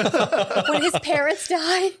much. When his parents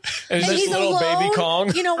die and he's little alone, baby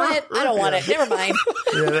Kong. You know what? I don't want it. Never mind.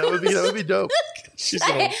 Yeah, that would be dope.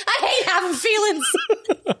 I hate having feelings.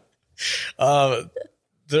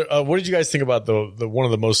 What did you guys think about the one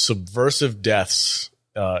of the most subversive deaths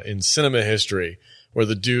in cinema history? Where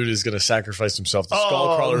the dude is going to sacrifice himself. The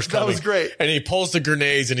skull crawler's coming. That was great. And he pulls the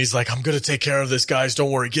grenades and he's like, I'm going to take care of this, guys.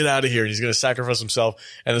 Don't worry. Get out of here. And he's going to sacrifice himself.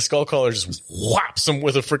 And the skull crawler just whaps him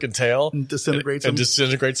with a freaking tail. And disintegrates him. And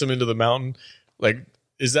disintegrates him into the mountain. Like,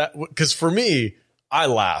 is that, because for me, I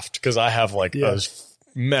laughed because I have like a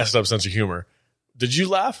messed up sense of humor. Did you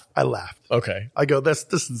laugh? I laughed. Okay. I go, this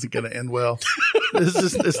isn't going to end well.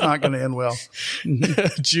 It's not going to end well.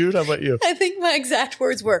 Jude, how about you? I think my exact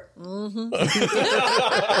words were,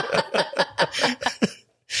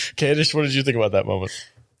 Candice, what did you think about that moment?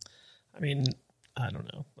 I mean, I don't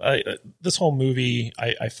know. This whole movie,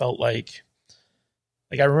 I felt like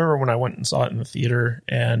I remember when I went and saw it in the theater,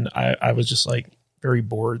 and I was just like very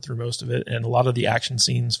bored through most of it, and a lot of the action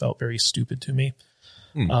scenes felt very stupid to me.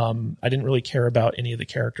 I didn't really care about any of the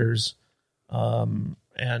characters.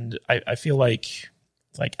 And I feel like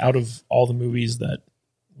out of all the movies that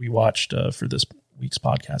we watched for this week's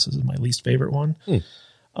podcast. This is my least favorite one.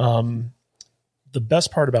 The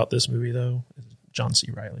best part about this movie, though, is John C.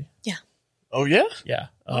 Reilly. Yeah. Oh, yeah? Yeah.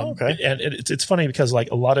 Okay. And it's funny because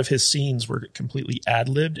like a lot of his scenes were completely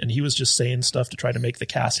ad-libbed, and he was just saying stuff to try to make the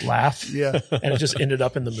cast laugh. Yeah. And it just ended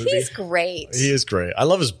up in the movie. He's great. He is great. I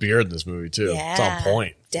love his beard in this movie, too. Yeah. It's on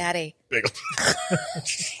point. Daddy. Big.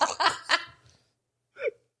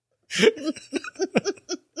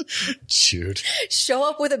 Dude. Show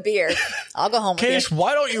up with a beard. I'll go home with Case, you.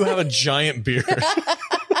 why don't you have a giant beard?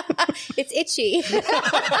 It's itchy.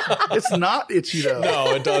 It's not itchy though.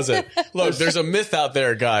 No, it doesn't. Look, there's a myth out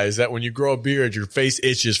there, guys, that when you grow a beard, your face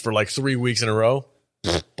itches for like 3 weeks in a row.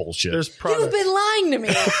 Bullshit. There's You've product. been lying to me.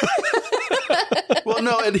 Well,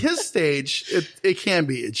 no, at his stage, it can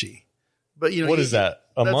be itchy. But you know, what is that?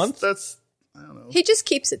 A month? That's I don't know. He just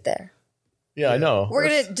keeps it there. Yeah, I know. We're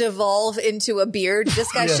going to devolve into a beard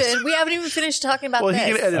discussion. Yes. We haven't even finished talking about well, this.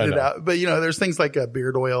 He can edit it out. But, you know, there's things like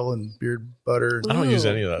beard oil and beard butter. I don't use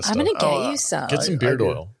any of that stuff. I'm going to get you some. Get some beard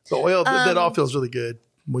oil. The oil, that all feels really good.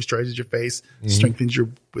 Moisturizes your face, strengthens your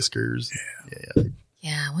whiskers.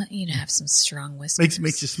 Yeah, I want you to have some strong whiskers.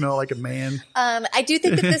 Makes you smell like a man. I do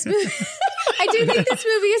think that this movie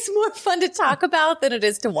is more fun to talk about than it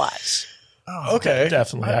is to watch. Oh, okay.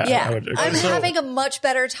 Definitely. I'm having a much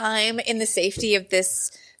better time in the safety of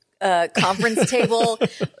this conference table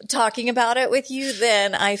talking about it with you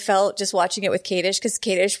than I felt just watching it with Kadish, because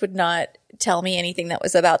Kadish would not tell me anything that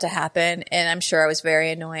was about to happen. And I'm sure I was very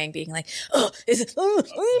annoying being like, like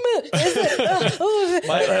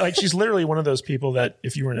she's literally one of those people that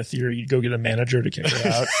if you were in a theater, you'd go get a manager to kick her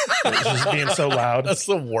out. She's being so loud. That's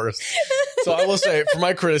the worst. So I will say, for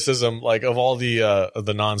my criticism, like of all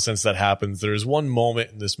the nonsense that happens, there's one moment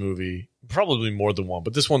in this movie, probably more than one,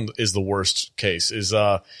 but this one is the worst case, is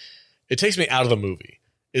it takes me out of the movie,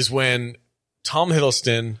 is when Tom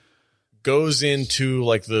Hiddleston goes into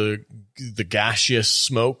like the gaseous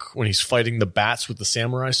smoke when he's fighting the bats with the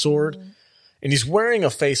samurai sword, and he's wearing a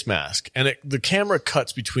face mask, and the camera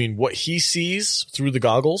cuts between what he sees through the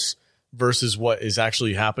goggles versus what is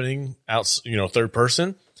actually happening out, third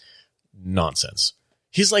person. Nonsense.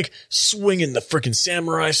 He's like swinging the freaking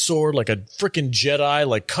samurai sword like a freaking Jedi,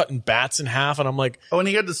 like cutting bats in half. And I'm like, oh, and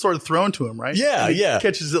he got the sword thrown to him, right? Yeah, and he yeah.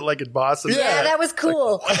 catches it like a boss. Yeah, that was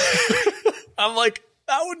cool. I'm like,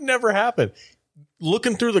 that would never happen.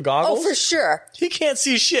 Looking through the goggles. Oh, for sure. He can't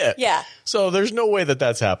see shit. Yeah. So there's no way that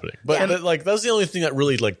that's happening. But that was the only thing that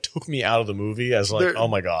really like took me out of the movie as like, oh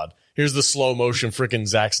my God, here's the slow motion freaking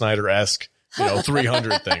Zack Snyder-esque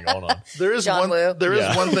 300 thing going on. There is one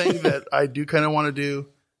thing that I do kind of want to do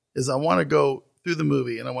is I want to go through the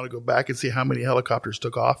movie and I want to go back and see how many helicopters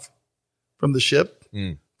took off from the ship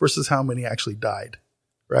versus how many actually died.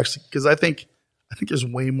 Or actually, because I think there's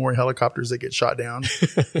way more helicopters that get shot down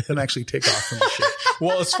than actually take off from the ship.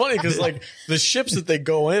 Well, it's funny because like the ships that they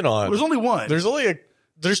go in on, there's only one. There's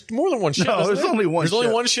more than one ship. No, there's only one. There's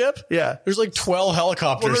only one ship. Yeah, there's like 12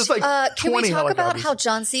 helicopters. Well, there's like 20 Can we talk helicopters. about how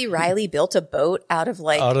John C. Reilly built a boat out of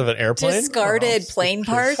an airplane, discarded plane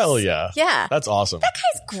parts? Hell yeah, yeah, that's awesome. That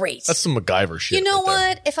guy's great. That's some MacGyver shit. You know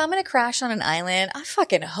what? If I'm gonna crash on an island, I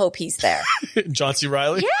fucking hope he's there. John C.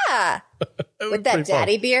 Reilly. Yeah, with that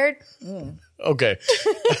daddy beard. Okay.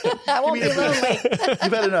 I won't be lonely.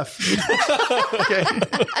 You've had enough. Okay.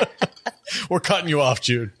 We're cutting you off,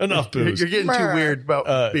 Jude. Enough booze. You're getting too weird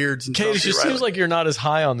about beards and Kate, it just seems like you're not as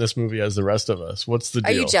high on this movie as the rest of us. What's the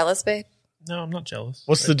deal? Are you jealous, babe? No, I'm not jealous.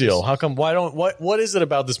 What's the deal? How come? What is it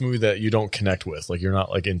about this movie that you don't connect with? Like you're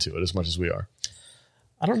not like into it as much as we are.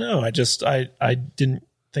 I don't know. I didn't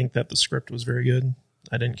think that the script was very good.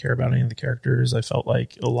 I didn't care about any of the characters. I felt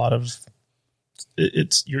like a lot of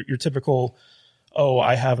it's your typical, oh,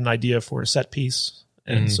 I have an idea for a set piece,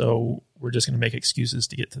 and so we're just going to make excuses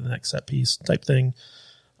to get to the next set piece type thing.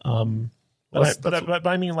 But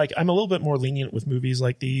I mean, like, I'm a little bit more lenient with movies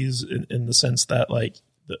like these in the sense that, like,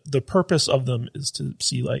 the purpose of them is to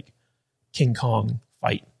see, like, King Kong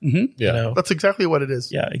fight. Mm-hmm. Yeah. You know? That's exactly what it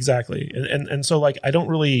is. Yeah, exactly. And so, like, I don't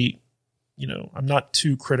really, I'm not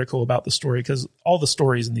too critical about the story because all the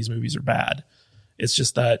stories in these movies are bad. It's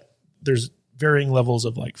just that there's varying levels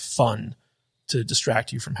of, like, fun to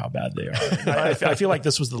distract you from how bad they are. I feel like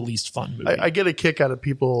this was the least fun movie. I get a kick out of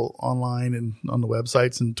people online and on the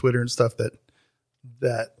websites and Twitter and stuff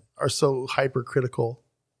that are so hypercritical.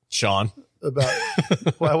 Sean. About,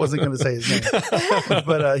 well, I wasn't going to say his name,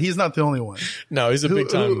 but he's not the only one. No, he's a big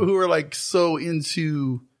time. Who are like so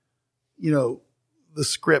into, the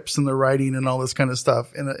scripts and the writing and all this kind of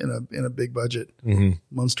stuff in a big budget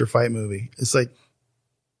monster fight movie. It's like,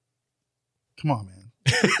 come on, man.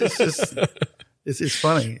 It's just, It's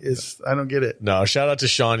funny. I don't get it. No, shout out to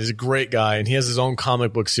Sean. He's a great guy, and he has his own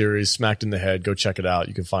comic book series, Smacked in the Head. Go check it out.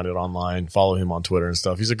 You can find it online. Follow him on Twitter and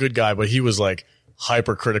stuff. He's a good guy, but he was like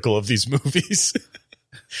hypercritical of these movies.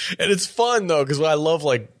 And it's fun though, because I love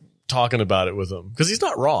like talking about it with him because he's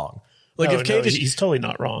not wrong. Like he's totally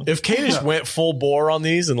not wrong. If Kadish went full bore on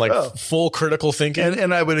these and like full critical thinking,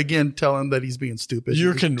 and I would again tell him that he's being stupid.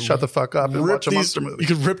 You can shut the fuck up and watch a monster movie. You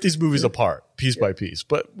can rip these movies apart piece by piece,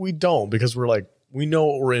 but we don't because we're like we know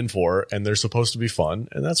what we're in for, and they're supposed to be fun,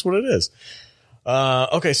 and that's what it is.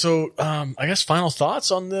 Okay, so I guess final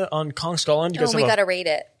thoughts on Kong Skull Island. You guys we gotta rate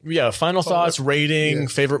it. Yeah, final thoughts, rating,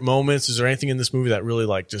 favorite moments. Is there anything in this movie that really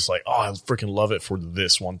like just like I freaking love it for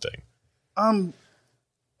this one thing?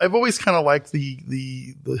 I've always kind of liked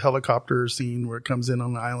the helicopter scene where it comes in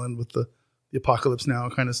on the island with the apocalypse now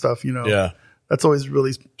kind of stuff. You know, that's always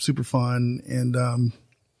really super fun. And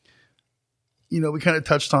we kind of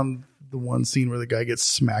touched on the one scene where the guy gets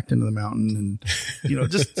smacked into the mountain,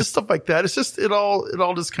 and just stuff like that. It's just it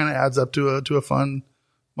all just kind of adds up to a fun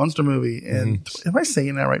monster movie. And am I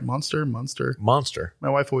saying that right? Monster. My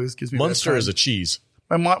wife always gives me Monster is a cheese.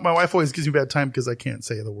 My wife always gives me a bad time because I can't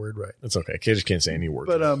say the word right. That's okay. Kay just can't say any word.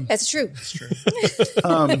 But that's true. It's true.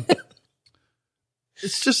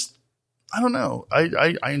 It's just I don't know.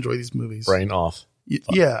 I enjoy these movies. Brain off.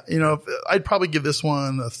 Yeah, I'd probably give this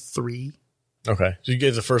one a 3. Okay, so you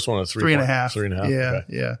gave the first one a 3. 3.5. 3.5. Yeah, okay.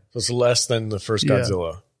 yeah. So it's less than the first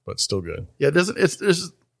Godzilla, but still good. Yeah, it doesn't.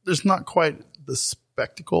 There's not quite the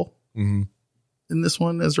spectacle in this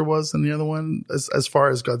one as there was in the other one, as far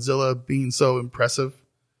as Godzilla being so impressive.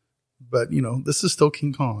 But this is still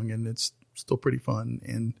King Kong, and it's still pretty fun.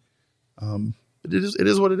 And it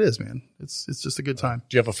is what it is, man. It's just a good time.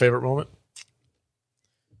 Do you have a favorite moment?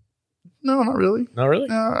 No, not really. Not really.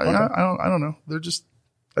 No, okay. I don't know.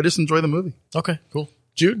 I just enjoy the movie. Okay, cool.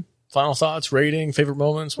 Jude, final thoughts, rating, favorite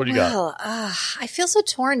moments. What do you got? I feel so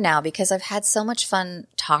torn now because I've had so much fun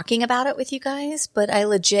talking about it with you guys, but I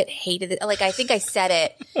legit hated it. Like, I think I said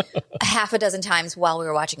it a half a dozen times while we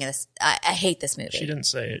were watching this. I hate this movie. She didn't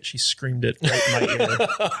say it. She screamed it right in my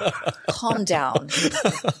ear. Calm down.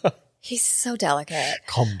 He's so delicate.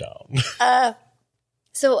 Calm down.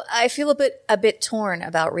 So I feel a bit torn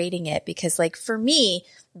about rating it because, like, for me,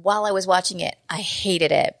 while I was watching it, I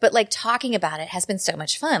hated it. But like talking about it has been so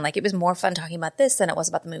much fun. Like it was more fun talking about this than it was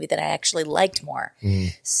about the movie that I actually liked more.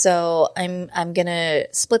 So I'm gonna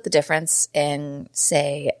split the difference and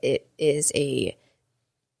say it is a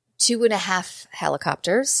 2.5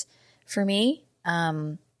 helicopters for me.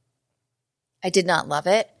 I did not love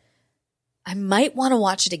it. I might want to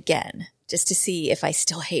watch it again just to see if I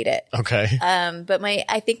still hate it. Okay. But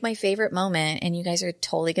I think my favorite moment, and you guys are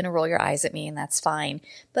totally going to roll your eyes at me and that's fine.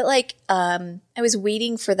 But like, I was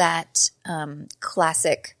waiting for that,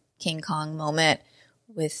 classic King Kong moment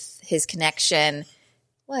with his connection.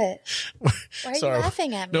 What? Why are you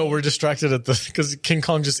laughing at me? No, we're distracted because King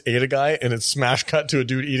Kong just ate a guy and it's smash cut to a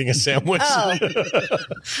dude eating a sandwich. Oh.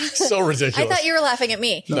 So ridiculous. I thought you were laughing at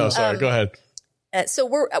me. No, sorry. Go ahead. So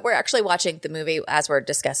we're actually watching the movie as we're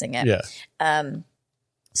discussing it. Yeah.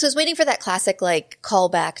 So I was waiting for that classic like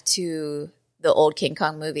callback to the old King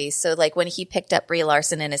Kong movies. So like when he picked up Brie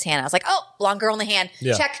Larson in his hand, I was like, oh, blonde girl in the hand.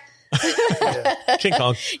 Yeah. Check. King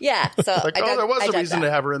Kong. Yeah. So like, there was a reason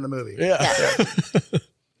to have her in the movie. Yeah.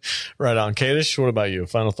 Right on. Kadish, what about you?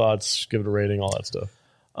 Final thoughts, give it a rating, all that stuff.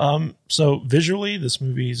 So visually, this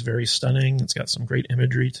movie is very stunning. It's got some great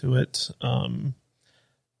imagery to it.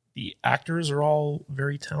 The actors are all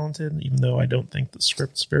very talented, even though I don't think the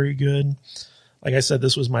script's very good. Like I said,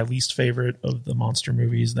 this was my least favorite of the monster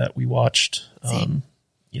movies that we watched,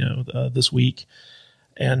 this week.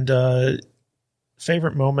 And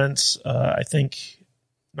favorite moments, I think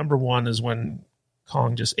number one is when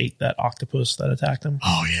Kong just ate that octopus that attacked him.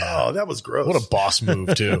 Oh, yeah. Oh, that was gross. What a boss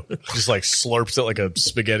move, too. Just like slurps it like a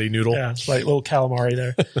spaghetti noodle. Yeah, it's like little calamari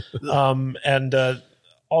there.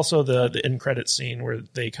 Also, the end credit scene where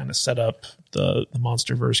they kind of set up the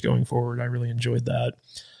MonsterVerse going forward, I really enjoyed that.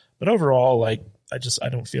 But overall, like I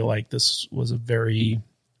don't feel like this was a very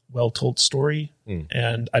well told story,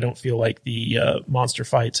 and I don't feel like the monster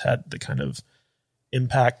fights had the kind of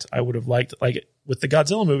impact I would have liked. Like with the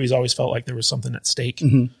Godzilla movies, I always felt like there was something at stake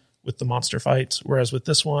with the monster fights, whereas with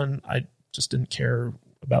this one, I just didn't care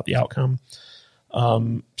about the outcome.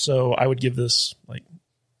 So I would give this like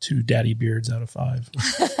 2 daddy beards out of 5.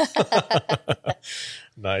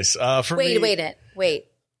 Nice. Wait.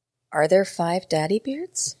 Are there 5 daddy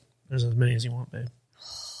beards? There's as many as you want, babe.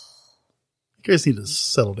 You guys need to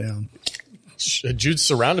settle down. Jude's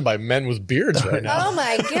surrounded by men with beards right now. Oh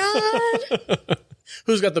my God.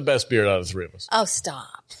 Who's got the best beard out of the 3 of us? Oh,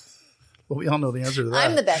 stop. Well, we all know the answer to that.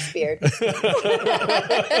 I'm the best beard.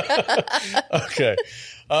 Okay.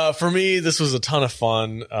 For me, this was a ton of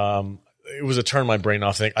fun. It was a turn my brain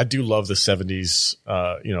off thing. I do love the 70s,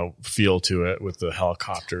 feel to it with the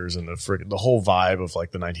helicopters and the whole vibe of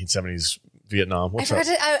like the 1970s Vietnam.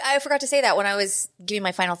 I forgot to say that when I was giving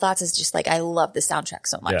my final thoughts. Is just like I love the soundtrack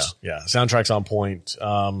so much. Yeah. Soundtrack's on point.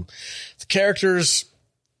 The characters,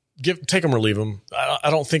 take them or leave them.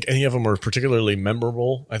 I don't think any of them are particularly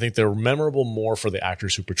memorable. I think they're memorable more for the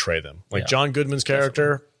actors who portray them. Like John Goodman's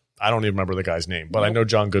character. I don't even remember the guy's name, but I know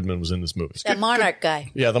John Goodman was in this movie. That Monarch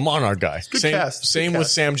guy. Yeah, the Monarch guy. Same with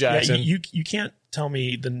Sam Jackson. Yeah, you can't tell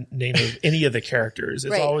me the name of any of the characters.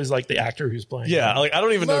 It's always like the actor who's playing. Yeah, like I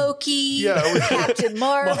don't even know. Loki, Captain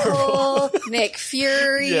Marvel, Nick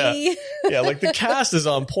Fury. Yeah, like the cast is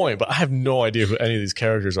on point, but I have no idea who any of these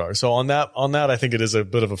characters are. So on that, I think it is a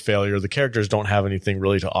bit of a failure. The characters don't have anything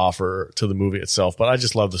really to offer to the movie itself, but I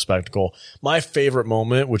just love the spectacle. My favorite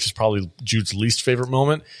moment, which is probably Jude's least favorite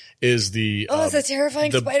moment, is the it's the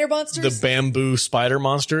terrifying spider monsters, the bamboo spider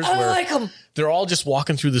monsters. I like them. They're all just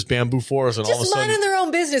walking through this bamboo forest, and all of a sudden, minding their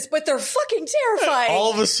own business, but they're fucking terrifying.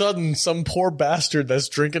 All of a sudden, some poor bastard that's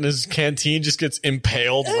drinking his canteen just gets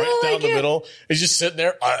impaled right down the middle. He's just sitting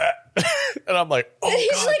there, and I'm like, oh, and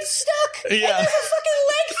he's God. like stuck. Yeah, and there's a fucking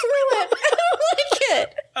leg through it. I don't like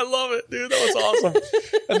it. I love it, dude. That was awesome.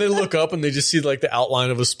 And they look up and they just see like the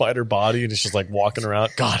outline of a spider body, and it's just like walking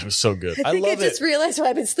around. God, it was so good. I love it. I just realized why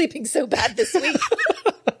I've been sleeping so bad this week.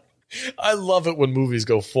 I love it when movies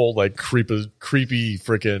go full like creepy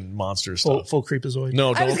freaking monster stuff. Full creepazoid.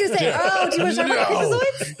 No, I was going to say, do you want to talk about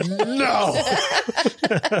creepazoids? No.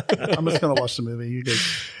 I'm just going to watch the movie. You guys.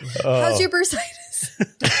 How's your bursitis?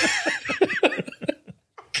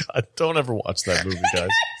 God, don't ever watch that movie, guys.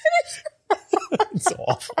 It's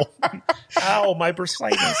awful. Ow, my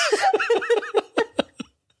bursitis.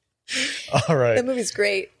 All right. That movie's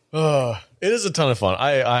great. It is a ton of fun.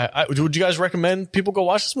 Would you guys recommend people go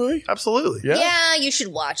watch this movie? Absolutely. Yeah, you should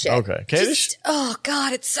watch it. Okay. Kadish? Oh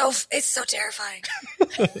God, it's so terrifying.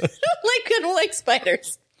 I don't like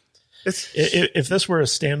spiders. If this were a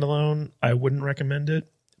standalone, I wouldn't recommend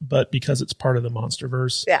it. But because it's part of the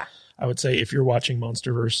MonsterVerse, I would say if you're watching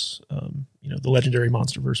MonsterVerse, the legendary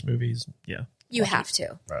MonsterVerse movies, you have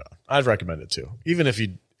to. Right on. I'd recommend it too. Even if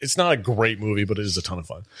it's not a great movie, but it is a ton of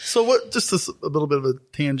fun. So what? Just a little bit of a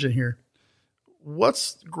tangent here.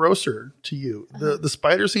 What's grosser to you, the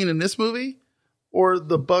spider scene in this movie, or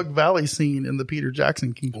the Bug Valley scene in the Peter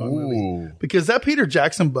Jackson King Kong movie? Because that Peter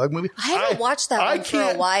Jackson Bug movie, I haven't watched that one for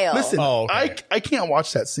a while. Listen, I can't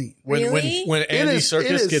watch that scene. When Andy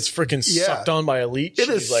Serkis gets freaking sucked on by a leech, it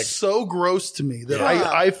is like so gross to me that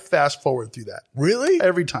I fast forward through that. Really?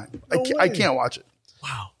 Every time. I can't watch it.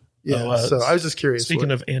 Wow. Yeah. So I was just curious. Speaking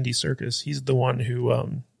of Andy Serkis, he's the one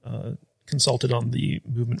who consulted on the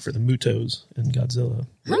movement for the Mutos in Godzilla.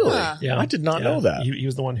 Really? Yeah. I did not know that. He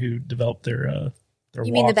was the one who developed their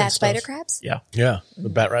You mean the bat spider crabs? Yeah. Yeah. The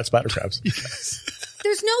bat rat spider crabs.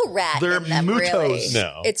 There's no rat They're in them, Mutos. really.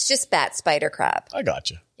 No. It's just bat spider crab. I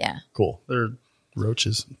got you. Yeah. Cool. They're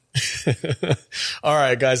roaches. All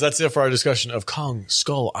right, guys, that's it for our discussion of Kong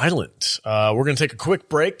Skull Island. We're going to take a quick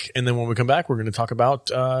break, and then when we come back, we're going to talk about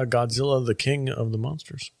Godzilla, the King of the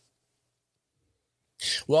Monsters.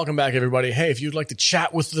 Welcome back, everybody. Hey, if you'd like to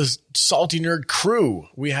chat with the Salty Nerd crew,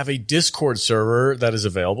 we have a Discord server that is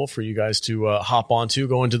available for you guys to hop onto.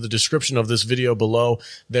 Go into the description of this video below.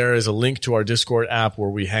 There is a link to our Discord app where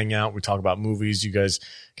we hang out. We talk about movies. You guys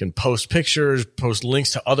can post pictures, post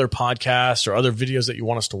links to other podcasts or other videos that you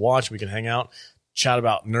want us to watch. We can hang out, chat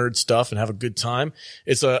about nerd stuff, and have a good time.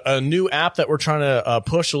 It's a new app that we're trying to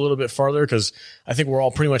push a little bit farther because I think we're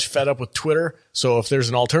all pretty much fed up with Twitter. So if there's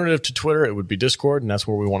an alternative to Twitter, it would be Discord, and that's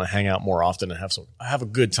where we want to hang out more often and have a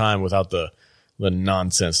good time without the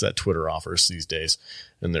nonsense that Twitter offers these days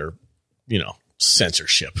and their,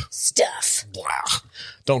 censorship stuff. Blah.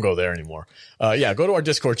 Don't go there anymore. Go to our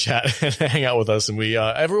Discord chat and hang out with us. And we,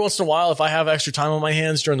 every once in a while, if I have extra time on my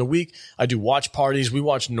hands during the week, I do watch parties. We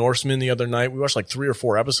watched Norseman the other night. We watched like 3 or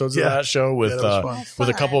 4 episodes of that show with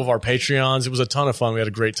a couple of our Patreons. It was a ton of fun. We had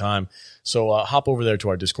a great time. So, hop over there to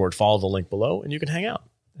our Discord, follow the link below, and you can hang out.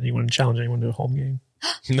 Anyone challenge anyone to a home game?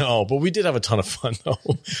 No, but we did have a ton of fun though.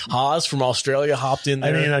 Haas from Australia hopped in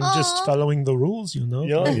there. I mean, I'm just following the rules, Yeah,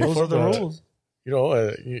 those are the rules.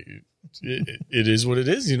 It is what it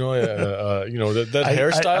is, that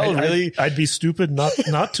hairstyle really. I'd be stupid not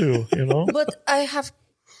to, But I have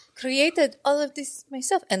created all of this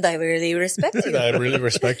myself, and I really respect you. I really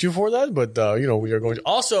respect you for that, but we are going to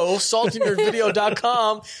also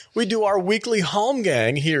saltynerdvideo.com. We do our weekly home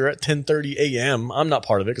gang here at 10:30 a.m. I'm not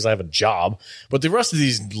part of it because I have a job, but the rest of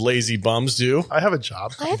these lazy bums do. I have a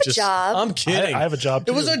job. I have a job. I'm kidding. I have a job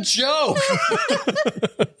too. It was a joke.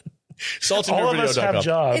 All of us have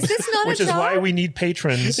jobs. Is this not which a is job? why we need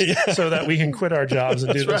patrons so that we can quit our jobs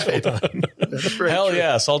and do this full time. Hell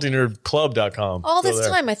yeah, saltynerdclub.com. All this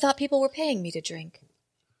time, I thought people were paying me to drink.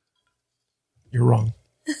 You're wrong.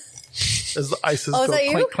 As the ices Oh, is go that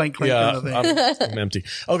you? clink, clink, clink. Yeah, in the thing. I'm empty.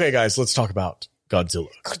 Okay, guys, let's talk about Godzilla.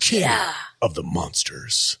 King Yeah. of the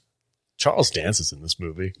monsters. Charles Dance is in this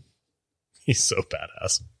movie. He's so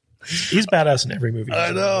badass. He's badass in every movie. I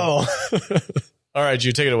know. All right,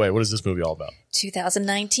 Jude, take it away. What is this movie all about?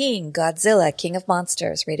 2019, Godzilla, King of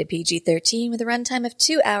Monsters, rated PG-13 with a runtime of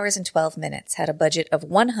 2 hours and 12 minutes, had a budget of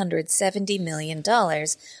 $170 million.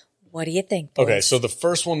 What do you think, boys? Okay, so the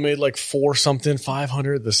first one made like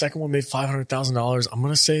 500. The second one made $500,000. I'm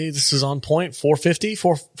going to say this is on point. 450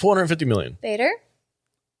 million. Bader?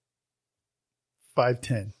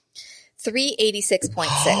 510.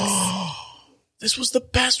 386.6. This was the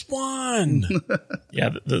best one. Yeah,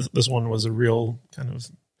 this one was a real kind of...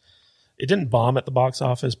 It didn't bomb at the box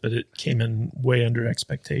office, but it came in way under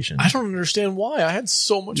expectation. I don't understand why. I had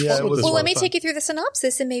so much fun with this Well, one. let me take you through the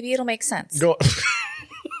synopsis and maybe it'll make sense. Go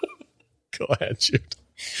ahead, Jude.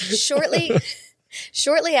 Shortly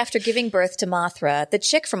after giving birth to Mothra, the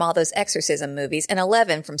chick from all those exorcism movies and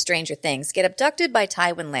 11 from Stranger Things get abducted by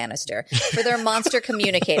Tywin Lannister for their monster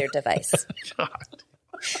communicator device. God.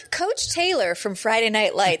 Coach Taylor from Friday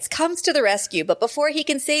Night Lights comes to the rescue, but before he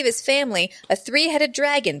can save his family, a 3-headed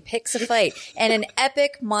dragon picks a fight, and an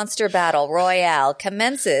epic monster battle royale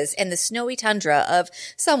commences in the snowy tundra of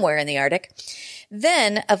somewhere in the Arctic.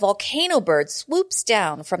 Then a volcano bird swoops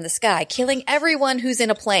down from the sky, killing everyone who's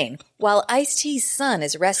in a plane, while Ice-T's son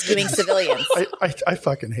is rescuing civilians. I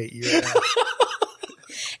fucking hate you right now.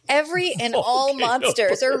 Every and all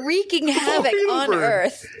monsters are wreaking havoc on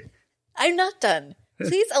Earth. I'm not done.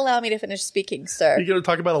 Please allow me to finish speaking, sir. You're going to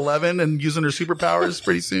talk about 11 and using her superpowers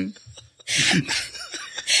pretty soon?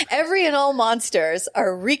 Every and all monsters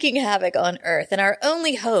are wreaking havoc on Earth, and our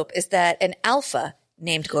only hope is that an alpha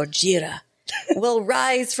named Godzilla will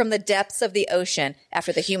rise from the depths of the ocean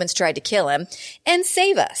after the humans tried to kill him and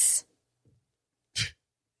save us.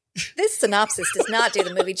 This synopsis does not do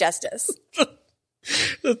the movie justice.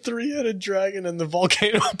 The 3-headed dragon and the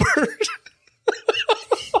volcano bird.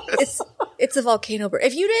 It's a volcano bird.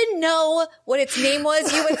 If you didn't know what its name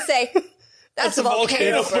was, you would say, that's a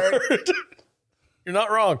volcano bird. You're not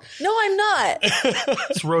wrong. No, I'm not.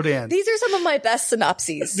 It's Rodan. These are some of my best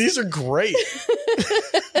synopses. These are great.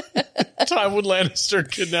 Tywin Lannister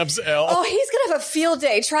kidnaps Elle. Oh, he's going to have a field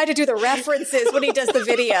day trying to do the references when he does the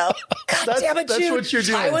video. God damn it, That's Jude. what you're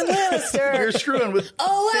doing. Tywin Lannister. You're screwing with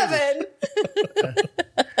 11.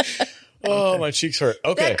 Oh, my cheeks hurt.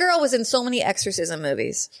 Okay. That girl was in so many exorcism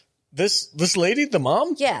movies. This lady, the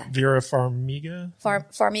mom? Yeah. Vera Farmiga?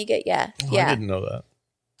 Farmiga, yeah. Oh, yeah. I didn't know that.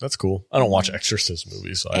 That's cool. I don't watch exorcist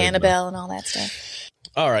movies. So I didn't know. Annabelle and all that stuff.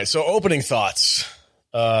 All right. So opening thoughts.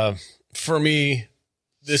 For me,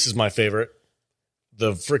 this is my favorite.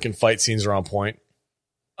 The freaking fight scenes are on point.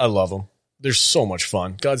 I love them. They're so much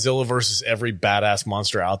fun. Godzilla versus every badass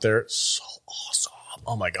monster out there. So awesome.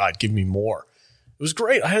 Oh my God. Give me more. It was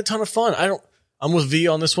great. I had a ton of fun. I'm with V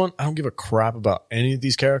on this one. I don't give a crap about any of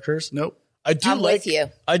these characters. Nope. I'm with you.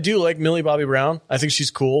 I do like Millie Bobby Brown. I think she's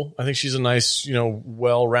cool. I think she's a nice,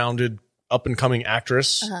 well-rounded, up-and-coming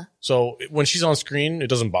actress. Uh-huh. So when she's on screen, it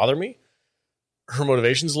doesn't bother me. Her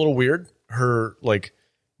motivation's a little weird. Her,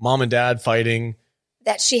 mom and dad fighting.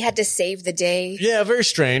 That she had to save the day. Yeah, very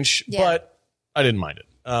strange, but I didn't mind it.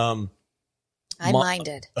 I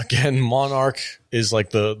minded. Again, Monarch is like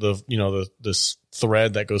this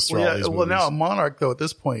thread that goes through all these movies. Well, now Monarch, though, at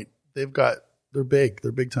this point, they're big.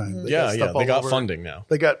 They're big time. They got funding now.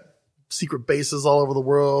 They got secret bases all over the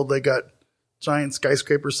world. They got giant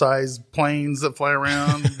skyscraper-sized planes that fly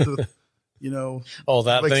around. Oh,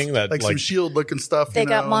 that thing that some shield-looking stuff. They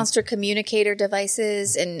got monster communicator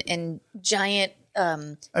devices and giant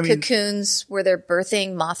cocoons where they're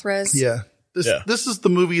birthing Mothras. Yeah. This is the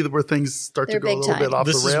movie where things start to go a little bit off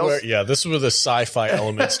the rails. This is where the sci-fi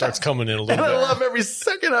element starts coming in a little bit. I love every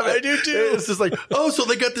second of it. I do too. It's just like, so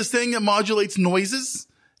they got this thing that modulates noises,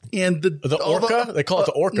 and the Orca. They call it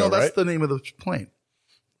the Orca. No, that's right? the name of the plane.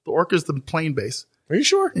 The Orca is the plane base. Are you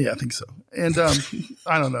sure? Yeah, I think so. And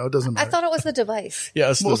I don't know. It doesn't matter. I thought it was the device. Yeah,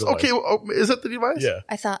 it's the device. Okay. Is that the device? Yeah.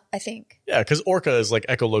 I think. Yeah, because Orca is like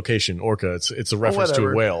echolocation. Orca, it's a reference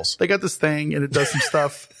to whales. They got this thing, and it does some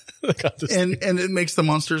stuff. and it makes the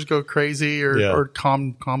monsters go crazy or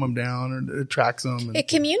calm them down, or it attracts them. And it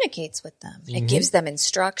communicates with them. It gives them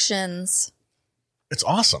instructions. It's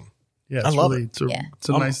awesome. Yeah, I love it. It's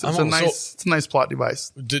a nice plot device.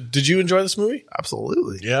 Did you enjoy this movie?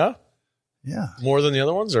 Absolutely. Yeah. Yeah. More than the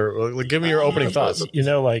other ones, or give me your opening thoughts. You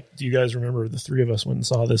know, like, do you guys remember the three of us went and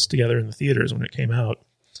saw this together in the theaters when it came out?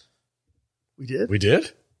 We did. We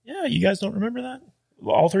did. Yeah, you guys don't remember that?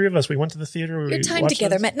 All three of us, we went to the theater. Your time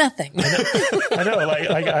together meant nothing. I know.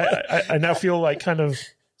 I now feel like kind of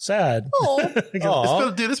sad.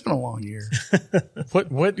 It's been a long year.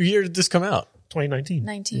 What year did this come out?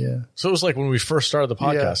 2019. Yeah. So it was like when we first started the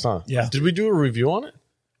podcast, huh? Yeah. Did we do a review on it?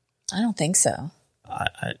 I don't think so.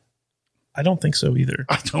 I don't think so either.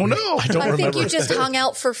 I don't know. I don't remember. Think you just hung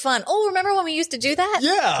out for fun. Oh, remember when we used to do that?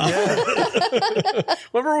 Yeah.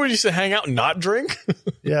 Remember when we used to hang out and not drink?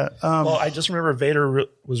 Yeah. Well, I just remember Vader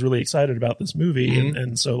was really excited about this movie,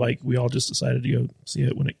 and so like we all just decided to go see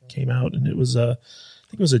it when it came out, and it was I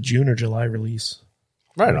think it was a June or July release.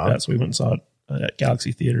 Right on. So we went and saw it at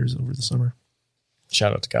Galaxy Theaters over the summer.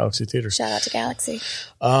 Shout out to Galaxy Theaters. Shout out to Galaxy.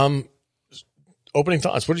 Opening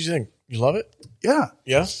thoughts. What did you think? You love it? Yeah.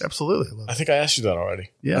 Yeah? Absolutely. I love it. I think I asked you that already.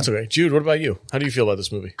 Yeah. That's okay. Jude, what about you? How do you feel about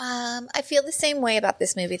this movie? I feel the same way about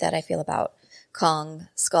this movie that I feel about Kong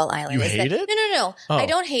Skull Island. You hate it? No. Oh. I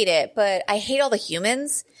don't hate it, but I hate all the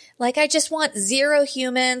humans. Like, I just want zero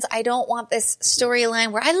humans. I don't want this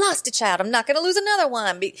storyline where I lost a child. I'm not going to lose another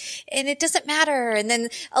one. And it doesn't matter. And then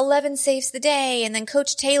 11 saves the day. And then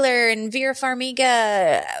Coach Taylor and Vera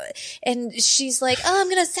Farmiga. And she's like, oh, I'm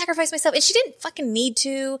going to sacrifice myself. And she didn't fucking need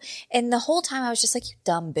to. And the whole time I was just like, you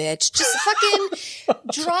dumb bitch. Just fucking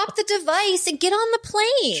drop the device and get on the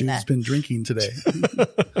plane. Jude's been drinking today.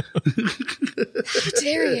 How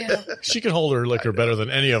dare you? She can hold her liquor better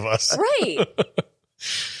than any of us. Right.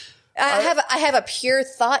 I have a pure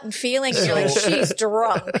thought and feeling. You're like, she's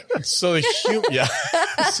drunk. So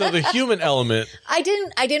the human element. I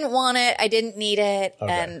didn't want it. I didn't need it,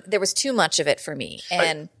 and there was too much of it for me.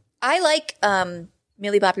 And I like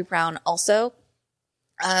Millie Bobby Brown also,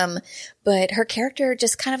 but her character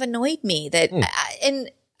just kind of annoyed me.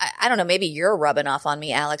 I don't know, maybe you're rubbing off on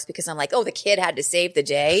me, Alex, because I'm like, oh, the kid had to save the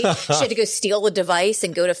day. She had to go steal the device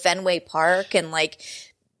and go to Fenway Park and like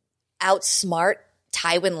outsmart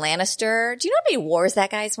Tywin Lannister. Do you know how many wars that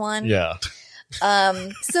guy's won? Yeah.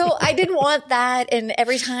 So I didn't want that. And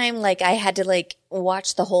every time like I had to like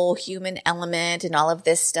watch the whole human element and all of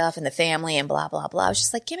this stuff and the family and blah, blah, blah. I was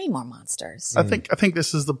just like, give me more monsters. I think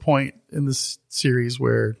this is the point in this series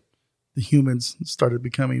where the humans started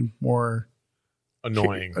becoming more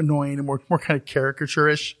annoying and more kind of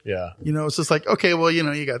caricature-ish. Yeah. You know, it's just like, okay, well, you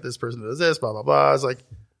know, you got this person who does this, blah, blah, blah. It's like,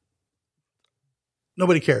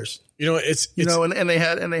 nobody cares. You know, it's and they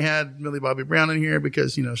had Millie Bobby Brown in here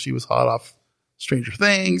because, you know, she was hot off Stranger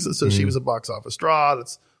Things. And so she was a box office draw.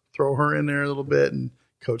 Let's throw her in there a little bit, and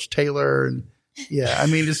Coach Taylor. And yeah, I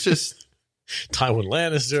mean, it's just Tywin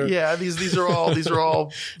Lannister. Yeah. These are all,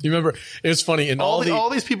 you remember, it was funny in all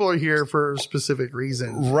these people are here for specific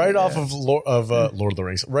reasons. Right off of Lord of the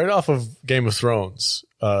Rings, right off of Game of Thrones,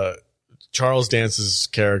 Charles Dance's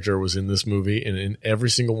character was in this movie, and in every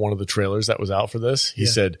single one of the trailers that was out for this, he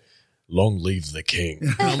said, "Long live the king."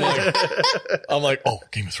 And I'm like, oh,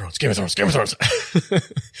 Game of Thrones. Candice,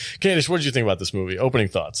 what did you think about this movie? Opening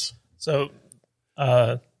thoughts. So,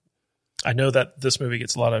 I know that this movie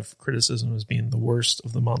gets a lot of criticism as being the worst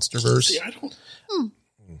of the MonsterVerse. See, I don't.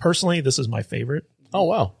 Personally, this is my favorite. Oh,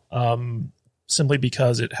 wow. Simply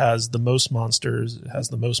because it has the most monsters, it has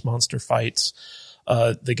the most monster fights.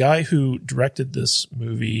 The guy who directed this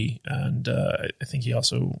movie, and I think he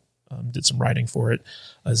also did some writing for it,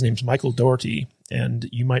 his name's Michael Dougherty, and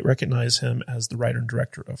you might recognize him as the writer and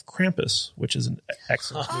director of Krampus, which is an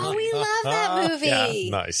excellent movie. Oh, we love that movie. Yeah,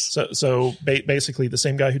 nice. So basically, the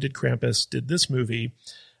same guy who did Krampus did this movie,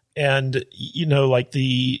 and you know, like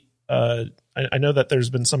I know that there's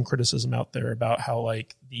been some criticism out there about how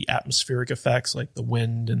like the atmospheric effects, like the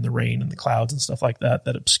wind and the rain and the clouds and stuff like that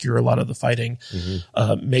obscure a lot of the fighting,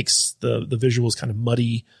 makes the visuals kind of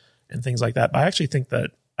muddy and things like that. But I actually think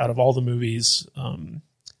that out of all the movies,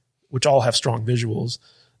 which all have strong visuals,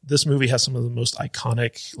 this movie has some of the most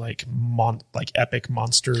iconic, like epic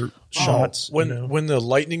monster shots. When the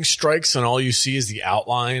lightning strikes and all you see is the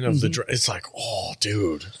outline of it's like, oh,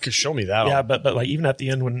 dude, show me that. Yeah, but like even at the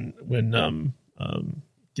end when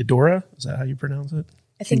Ghidorah, is that how you pronounce it?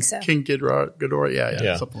 I think so. King Ghidorah.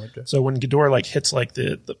 Yeah, something like that. So when Ghidorah like hits like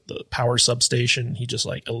the power substation, he just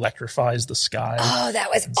like electrifies the sky. Oh,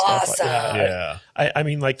 that was awesome. Yeah. I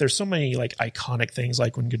mean, like there's so many like iconic things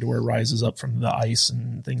like when Ghidorah rises up from the ice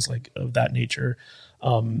and things like of that nature.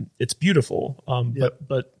 It's beautiful.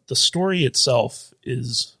 But the story itself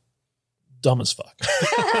is dumb as fuck.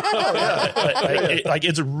 Like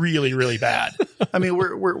it's really, really bad. I mean,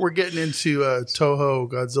 we're getting into Toho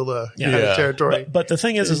Godzilla kind of territory. But the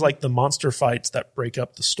thing is like the monster fights that break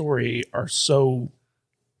up the story are so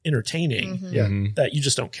entertaining that you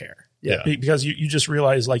just don't care. Yeah. Because you just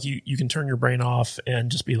realize like you can turn your brain off and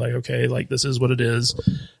just be like, okay, like this is what it is.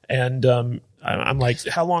 And I'm like,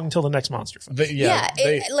 how long until the next monster fight?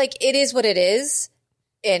 It is what it is.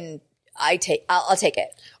 And I'll take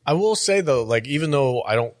it. I will say though, like even though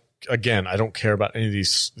I don't care about any of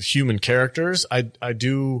these human characters, I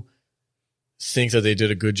do think that they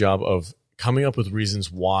did a good job of coming up with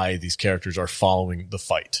reasons why these characters are following the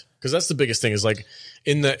fight. Because that's the biggest thing is like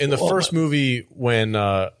in the first movie when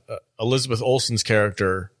Elizabeth Olsen's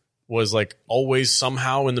character was like always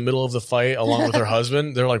somehow in the middle of the fight along with her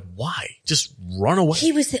husband. They're like, why? Just run away.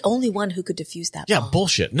 He was the only one who could defuse that bomb.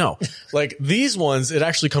 Bullshit. No. Like these ones, it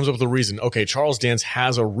actually comes up with a reason. Okay, Charles Dance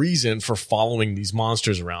has a reason for following these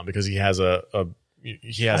monsters around because he has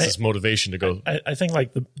this motivation to go. I think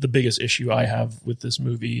like the biggest issue I have with this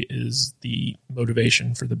movie is the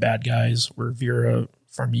motivation for the bad guys, where Vera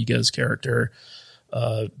Farmiga's character,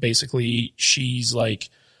 basically she's like,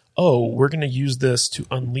 oh, we're going to use this to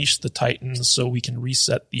unleash the Titans so we can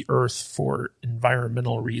reset the Earth for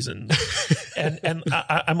environmental reasons. and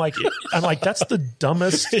I'm like, that's the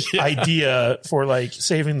dumbest idea for like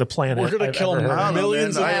saving the planet. We're going to kill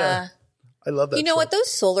millions of I love that. You know what?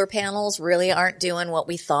 Those solar panels really aren't doing what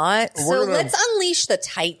we thought. Let's unleash the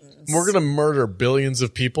Titans. We're going to murder billions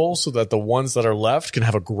of people so that the ones that are left can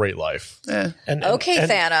have a great life.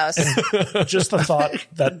 Thanos. And just the thought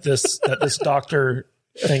that this doctor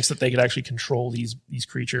thinks that they could actually control these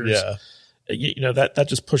creatures. Yeah. You know, that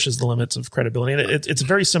just pushes the limits of credibility. And it's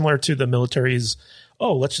very similar to the military's,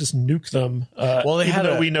 let's just nuke them.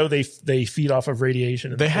 We know they feed off of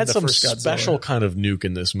radiation. They had some special kind of nuke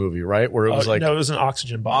in this movie, right? Where it was it was an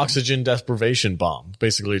oxygen bomb. Oxygen deprivation bomb.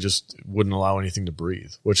 Basically just wouldn't allow anything to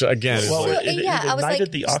breathe, which again it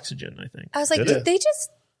ignited the oxygen, I think. I was like, did they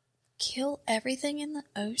just kill everything in the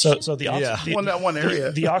ocean? So the one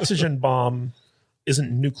area. The oxygen bomb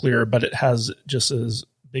isn't nuclear, but it has just as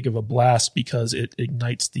big of a blast because it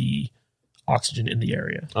ignites the oxygen in the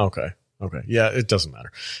area. Okay. Yeah, it doesn't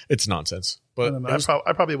matter. It's nonsense. But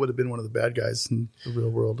I probably would have been one of the bad guys in the real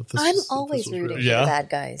world. I'm always rooting for the bad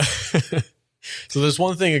guys. So there's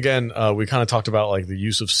one thing, again, we kind of talked about like the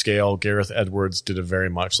use of scale. Gareth Edwards did it very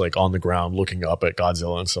much like on the ground looking up at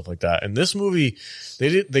Godzilla and stuff like that. And this movie,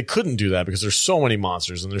 they couldn't do that because there's so many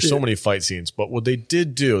monsters and there's so many fight scenes. But what they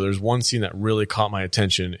did do, there's one scene that really caught my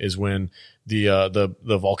attention is when the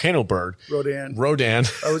volcano bird Rodan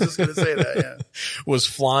I was just going to say that, was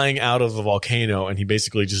flying out of the volcano and he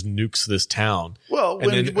basically just nukes this town. Well,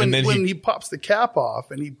 when he pops the cap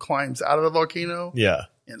off and he climbs out of the volcano. Yeah.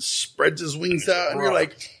 And spreads his wings out, and you're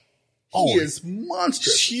like, he is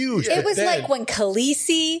monstrous. Huge. It was like when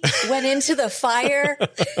Khaleesi went into the fire.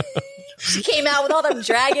 She came out with all them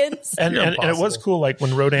dragons. And it was cool, like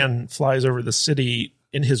when Rodan flies over the city,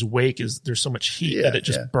 in his wake there's so much heat that it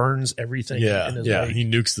just burns everything in his wake. He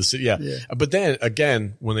nukes the city. Yeah. But then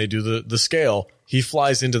again, when they do the scale, he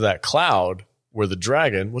flies into that cloud where the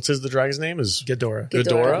dragon, the dragon's name is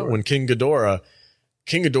Ghidorah. When King Ghidorah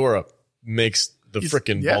makes the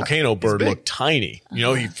freaking volcano bird look tiny. You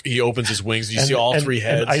know, he opens his wings. You see all three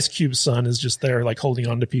heads. And Ice Cube's son is just there, like holding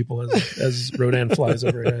on to people as Rodan flies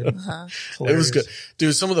overhead. It was good,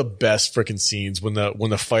 dude. Some of the best freaking scenes when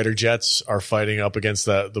the fighter jets are fighting up against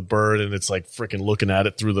the bird, and it's like freaking looking at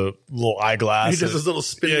it through the little eyeglass. He does his little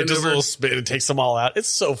spin. Yeah, just a little spin and takes them all out. It's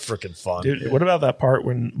so freaking fun, dude. What about that part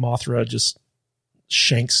when Mothra just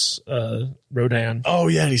shanks Rodan? Oh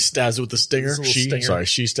yeah, and he stabs it with the stinger.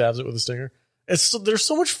 She stabs it with a stinger. There's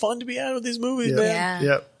so much fun to be had with these movies, man.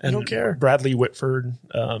 Yeah. I don't care. Bradley Whitford,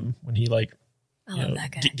 when he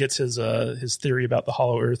gets his theory about the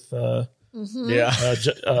Hollow Earth,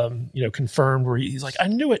 confirmed, where he's like, I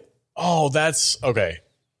knew it. Oh, that's okay.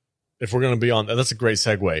 If we're gonna be on, that's a great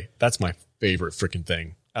segue. That's my favorite freaking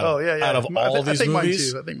thing. Out of all these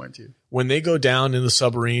movies, I think mine too. When they go down in the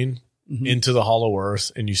submarine. Into the Hollow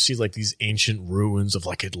Earth, and you see like these ancient ruins of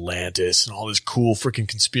like Atlantis and all this cool freaking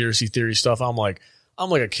conspiracy theory stuff. I'm like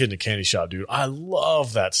a kid in a candy shop, dude. I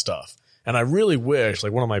love that stuff. And I really wish,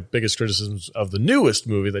 like, one of my biggest criticisms of the newest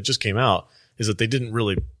movie that just came out is that they didn't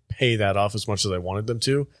really pay that off as much as I wanted them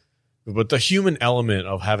to. But the human element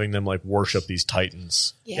of having them like worship these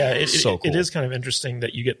titans. Yeah, so cool. It is kind of interesting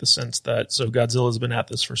that you get the sense that so Godzilla's been at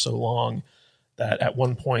this for so long that at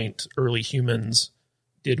one point early humans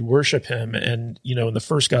did worship him. And, you know, in the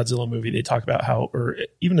first Godzilla movie, they talk about how, or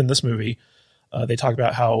even in this movie, they talk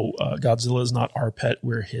about how Godzilla is not our pet,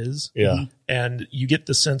 we're his. Yeah. And you get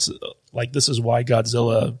the sense like this is why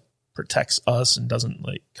Godzilla protects us and doesn't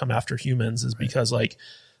like come after humans is because like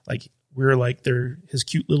we're like they're his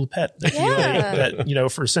cute little pet that, that, you know,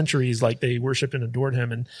 for centuries, like they worshiped and adored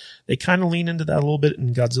him. And they kind of lean into that a little bit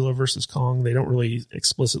in Godzilla versus Kong. They don't really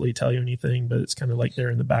explicitly tell you anything, but it's kind of like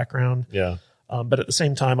they're in the background. Yeah. But at the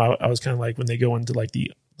same time, I was kind of like when they go into like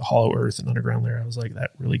the hollow earth and underground layer, I was like,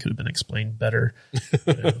 that really could have been explained better.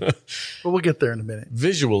 You know? But we'll get there in a minute.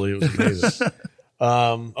 Visually, it was amazing.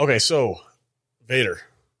 Okay. So Vader,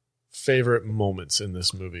 favorite moments in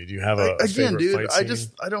this movie. Do you have a again, favorite dude? fight scene?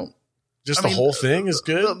 I don't. Just the whole thing is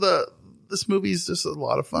good. This movie is just a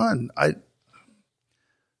lot of fun. I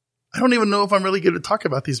don't even know if I'm really good to talk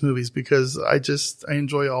about these movies because I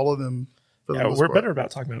enjoy all of them. For the most we're part. better about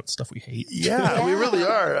talking about stuff we hate. Yeah, we really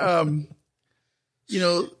are. You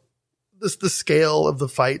know, the scale of the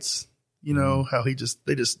fights. You know how they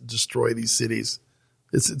just destroy these cities.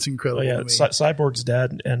 It's incredible. Oh, yeah, to me. Cyborg's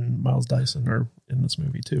dad and Miles Dyson are in this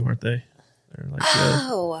movie too, aren't they? They're like,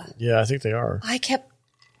 yeah, I think they are. I kept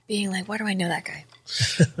being like, why do I know that guy?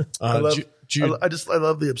 I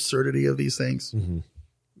love the absurdity of these things. Mm-hmm.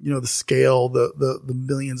 You know, the scale, the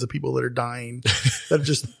millions of people that are dying that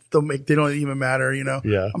just they don't even matter. You know,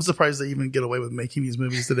 I'm surprised they even get away with making these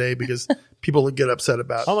movies today because people would get upset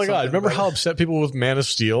about. Oh my god! Remember how upset people with Man of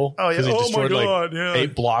Steel? Oh yeah, because he destroyed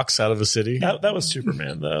 8 blocks out of a city. That was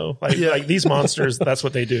Superman though. Like these monsters, that's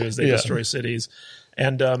what they do is they destroy cities.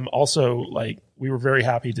 And also, like we were very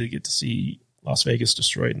happy to get to see Las Vegas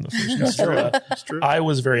destroyed in the first Godzilla. That's true. I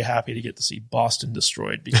was very happy to get to see Boston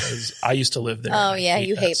destroyed because I used to live there. Oh yeah,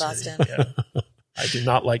 you hate Boston. Yeah. I do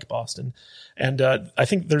not like Boston. And I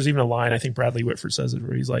think there's even a line, I think Bradley Whitford says it,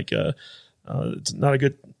 where he's like, it's not a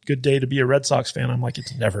good day to be a Red Sox fan. I'm like,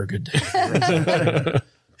 it's never a good day to be a Red Sox fan.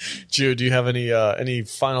 Jude, do you have any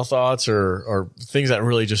final thoughts or things that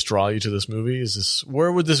really just draw you to this movie?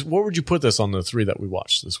 Where would you put this on the 3 that we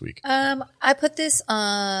watched this week? I put this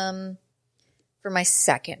for my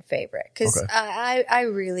second favorite because I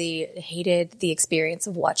really hated the experience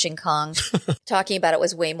of watching Kong. Talking about it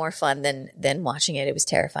was way more fun than watching it. It was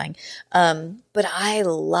terrifying. But I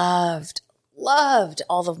loved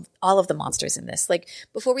all of the monsters in this. Like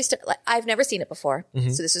before we start, I've never seen it before,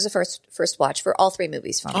 so this is a first watch for all 3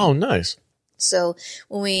 movies for me. Oh, nice. So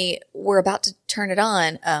when we were about to turn it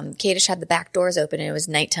on, Kadish had the back doors open and it was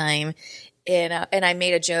nighttime, and I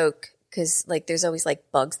made a joke. Because, like, there's always,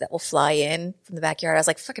 like, bugs that will fly in from the backyard. I was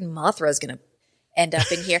like, fucking Mothra's going to end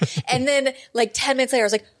up in here. And then, like, 10 minutes later, I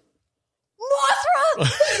was like, Mothra!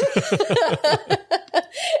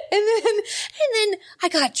 and then I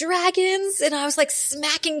got dragons, and I was, like,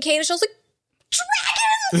 smacking Kadish. I was like,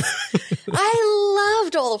 dragons! I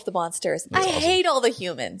loved all of the monsters. That's awesome. Hate all the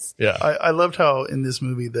humans. Yeah. I loved how in this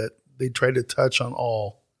movie that they tried to touch on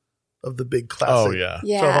all of the big classic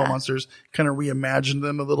Toho monsters, kind of reimagined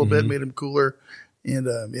them a little bit, made them cooler. And,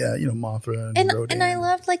 Mothra and Rodan. And I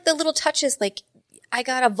loved, like, the little touches, like, I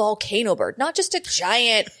got a volcano bird, not just a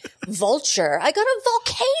giant vulture. I got a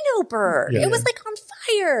volcano bird. It was, like, on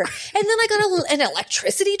fire. And then I got an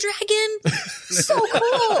electricity dragon. So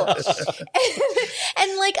cool.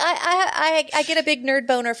 and like, I get a big nerd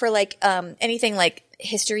boner for, like, anything, like,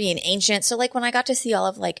 history and ancient. So like when I got to see all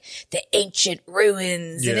of like the ancient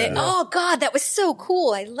ruins and oh god, that was so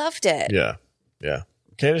cool. I loved it. Yeah.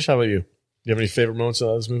 Kadish, how about you? Do you have any favorite moments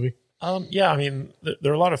of this movie? I mean,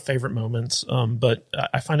 there are a lot of favorite moments, but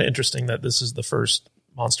I find it interesting that this is the first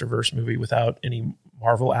MonsterVerse movie without any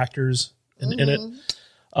Marvel actors in it.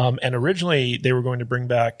 And originally they were going to bring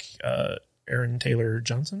back Aaron Taylor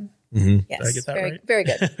Johnson. Yes, did I get that right? Very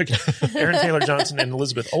good. Okay. Aaron Taylor Johnson and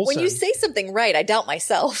Elizabeth Olsen. When you say something right, I doubt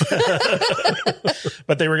myself.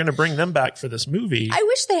 But they were going to bring them back for this movie. I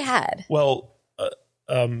wish they had. Well,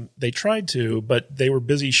 they tried to, but they were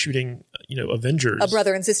busy shooting, Avengers. A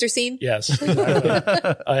brother and sister scene? Yes.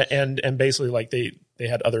 Exactly. And basically, like, they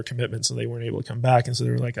had other commitments, so they weren't able to come back. And so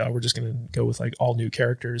they were like, we're just going to go with, like, all new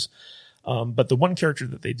characters. But the one character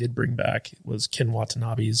that they did bring back was Ken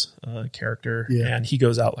Watanabe's character, and he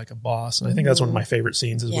goes out like a boss. And I think that's one of my favorite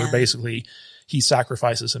scenes is where basically he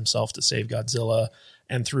sacrifices himself to save Godzilla.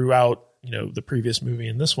 And throughout, the previous movie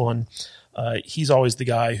and this one, he's always the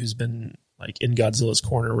guy who's been like in Godzilla's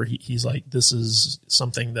corner where he's like, this is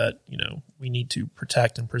something that, you know, we need to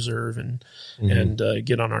protect and preserve and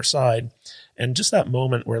get on our side. And just that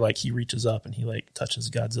moment where like he reaches up and he like touches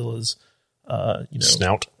Godzilla's,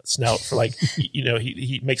 snout for like, you know,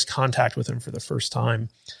 he makes contact with him for the first time.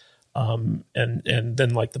 And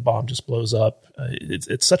then like the bomb just blows up.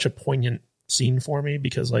 It's such a poignant scene for me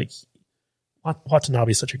because like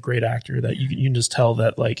Watanabe is such a great actor that you can just tell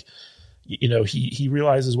that like, you know, he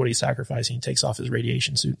realizes what he's sacrificing. He takes off his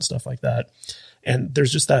radiation suit and stuff like that. And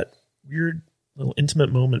there's just that weird little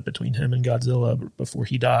intimate moment between him and Godzilla before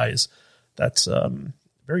he dies. That's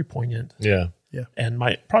very poignant. Yeah. Yeah. And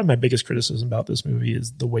probably my biggest criticism about this movie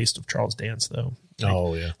is the waste of Charles Dance, though.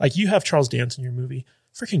 Like you have Charles Dance in your movie,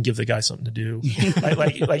 freaking give the guy something to do.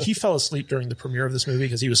 like he fell asleep during the premiere of this movie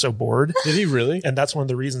because he was so bored. Did he really? And that's one of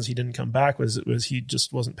the reasons he didn't come back was he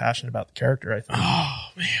just wasn't passionate about the character, I think. Oh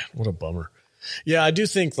man, what a bummer. Yeah, I do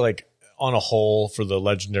think like on a whole for the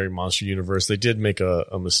legendary monster universe, they did make a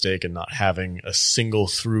mistake in not having a single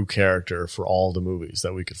through character for all the movies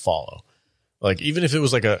that we could follow. Like even if it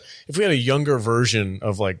was like if we had a younger version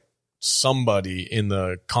of like somebody in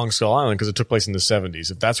the Kong Skull Island, because it took place in the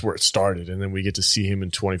 70s, if that's where it started, and then we get to see him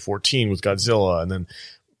in 2014 with Godzilla, and then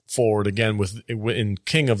forward again in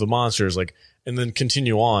King of the Monsters, like, and then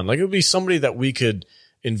continue on. Like it would be somebody that we could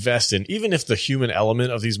invest in, even if the human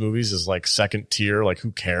element of these movies is like second tier. Like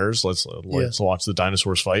who cares? Let's watch the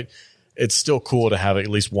dinosaurs fight. It's still cool to have at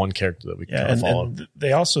least one character that we can kind of follow. And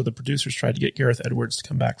they also, the producers tried to get Gareth Edwards to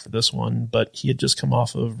come back for this one, but he had just come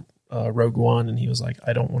off of Rogue One, and he was like,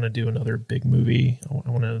 I don't want to do another big movie. I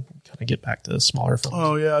want to kind of get back to smaller films.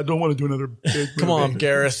 Oh, yeah, I don't want to do another big movie. Come on,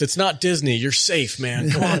 Gareth. It's not Disney. You're safe,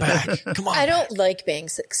 man. Come on back. Come on. I don't like being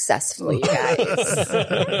successful, you guys.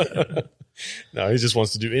 No, he just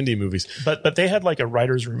wants to do indie movies. But they had like a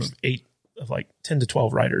writer's room of like 10 to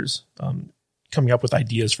 12 writers coming up with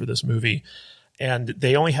ideas for this movie. And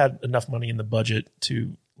they only had enough money in the budget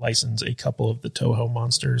to license a couple of the Toho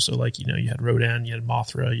monsters. So like, you know, you had Rodan, you had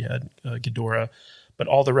Mothra, you had Ghidorah, but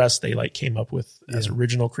all the rest they like came up with as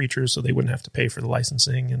original creatures, so they wouldn't have to pay for the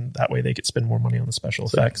licensing, and that way they could spend more money on the special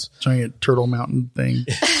effects. Giant Turtle Mountain thing.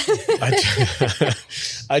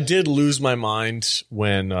 I did lose my mind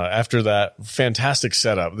when after that fantastic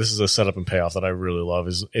setup. This is a setup and payoff that I really love.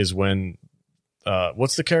 Is when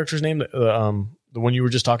what's the character's name? The one you were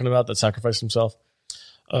just talking about that sacrificed himself.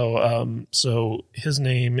 So his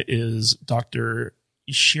name is Dr.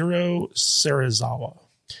 Ishiro Serizawa.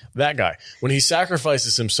 That guy, when he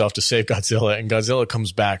sacrifices himself to save Godzilla, and Godzilla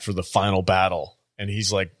comes back for the final battle, and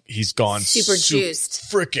he's gone super juiced,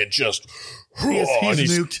 freaking just,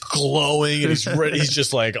 he's nuked, glowing, and he's ready. He's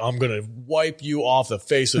just like, I'm gonna wipe you off the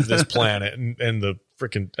face of this planet, and the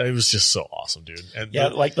freaking, it was just so awesome, dude. And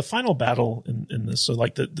like the final battle in this. So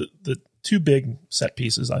like the two big set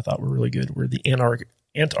pieces I thought were really good were the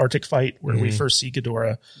Antarctic fight where we first see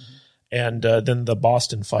Ghidorah. And then the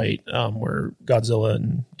Boston fight where Godzilla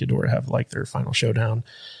and Ghidorah have like their final showdown.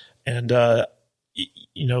 And,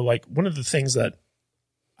 you know, like one of the things that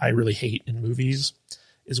I really hate in movies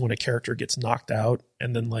is when a character gets knocked out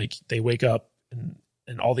and then like they wake up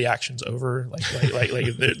and all the action's over. Like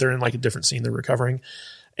they're in like a different scene, they're recovering.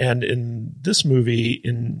 And in this movie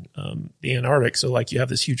in the Antarctic, so like you have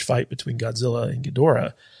this huge fight between Godzilla and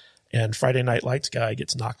Ghidorah, and Friday Night Lights guy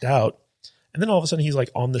gets knocked out. And then all of a sudden he's like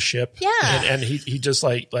on the ship. Yeah. And he just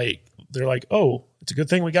like they're like, oh, it's a good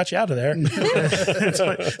thing we got you out of there.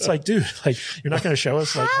 it's like, dude, like you're not going to show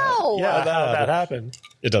us like how that happened.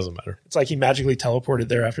 It doesn't matter. It's like he magically teleported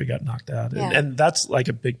there after he got knocked out. And that's like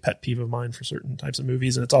a big pet peeve of mine for certain types of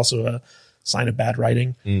movies. And it's also a sign of bad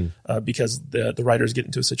writing because the writers get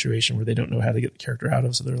into a situation where they don't know how to get the character out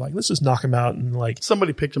of. So they're like, let's just knock him out. And like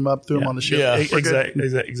somebody picked him up, threw him on the ship. Yeah,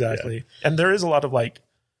 exactly. Yeah. And there is a lot of like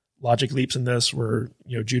logic leaps in this where,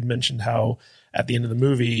 you know, Jude mentioned how at the end of the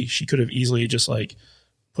movie, she could have easily just like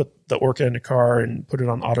put the orca in a car and put it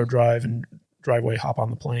on auto drive and drive away, hop on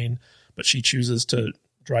the plane. But she chooses to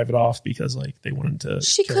drive it off because like they wanted to.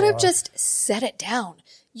 She could have just set it down.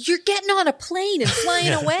 You're getting on a plane and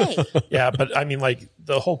flying away. Yeah, but I mean, like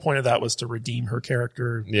the whole point of that was to redeem her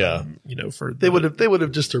character. Yeah, you know, they would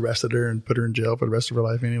have just arrested her and put her in jail for the rest of her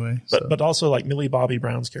life anyway. But also like Millie Bobby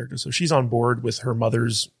Brown's character, so she's on board with her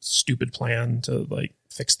mother's stupid plan to like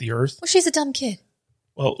fix the Earth. Well, she's a dumb kid.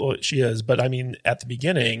 Well, she is, but I mean, at the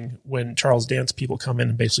beginning, when Charles Dance people come in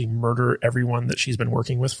and basically murder everyone that she's been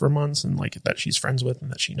working with for months and like that she's friends with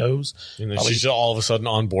and that she knows, and then she's all of a sudden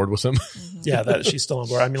on board with him. Yeah, that she's still on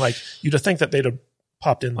board. I mean, like you'd think that they'd have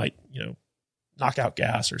popped in like, you know, knockout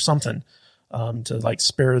gas or something. to like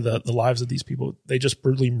spare the lives of these people. They just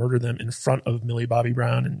brutally murder them in front of Millie Bobby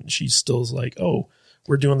Brown, and she still's like, "Oh,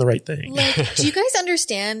 we're doing the right thing." Like, do you guys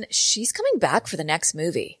understand? She's coming back for the next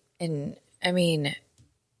movie, and I mean,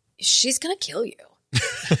 she's gonna kill you.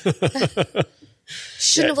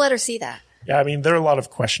 Shouldn't have let her see that. Yeah, I mean, there are a lot of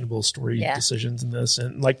questionable story decisions in this,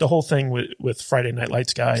 and like the whole thing with Friday Night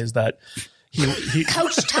Lights guy is that he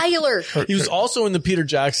Coach Taylor. He was also in the Peter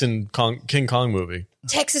Jackson King Kong movie.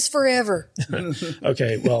 Texas forever.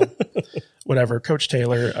 Okay, well, whatever. Coach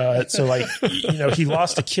Taylor. So like, he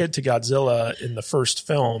lost a kid to Godzilla in the first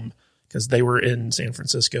film because they were in San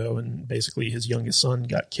Francisco, and basically his youngest son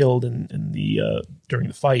got killed in the during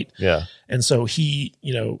the fight. Yeah, and so he,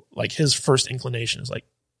 like his first inclination is like,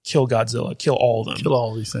 kill Godzilla, kill all of them, kill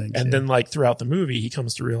all these things. And then like throughout the movie, he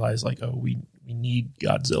comes to realize like, oh, we need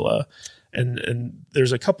Godzilla. And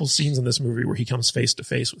there's a couple scenes in this movie where he comes face to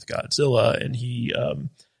face with Godzilla, and he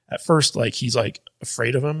at first like he's like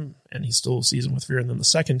afraid of him, and he still sees him with fear. And then the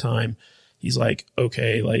second time, he's like,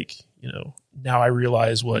 okay, like now I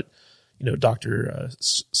realize what Dr.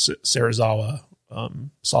 Serizawa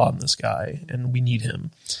saw in this guy, and we need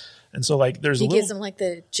him. And so like there's he gives him like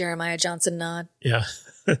the Jeremiah Johnson nod. Yeah.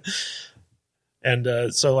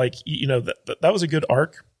 And so like that was a good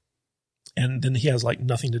arc. And then he has like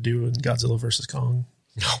nothing to do in Godzilla versus Kong.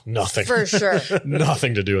 No, nothing. For sure.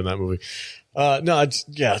 Nothing to do in that movie.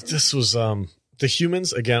 This was the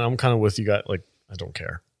humans. Again, I'm kind of with you guys. Like, I don't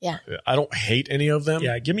care. Yeah. I don't hate any of them.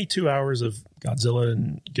 Yeah, give me 2 hours of Godzilla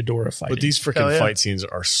and Ghidorah fighting. But these freaking fight scenes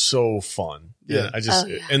are so fun. Yeah.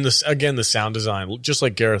 And and this again, the sound design, just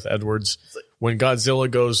like Gareth Edwards, when Godzilla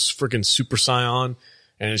goes freaking Super Saiyan,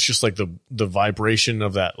 and it's just like the vibration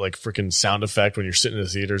of that like freaking sound effect when you're sitting in the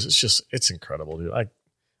theaters. It's incredible, dude.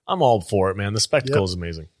 I'm all for it, man. The spectacle is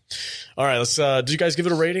amazing. All right, let's. Did you guys give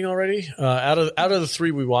it a rating already? Out of the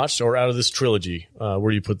 3 we watched, or out of this trilogy,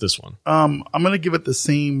 where do you put this one? I'm gonna give it the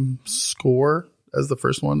same score as the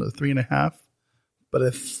first one, a 3.5. But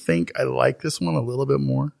I think I like this one a little bit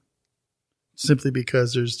more, simply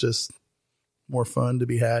because there's just more fun to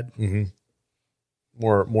be had. Mm-hmm.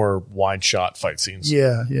 More wide shot fight scenes.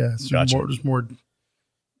 Yeah. Gotcha. There's more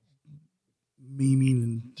memeing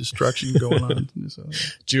and destruction going on. So, yeah.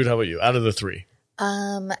 Jude, how about you? Out of the 3.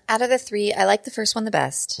 Out of the 3, I like the first one the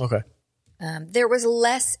best. Okay. There was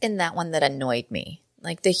less in that one that annoyed me.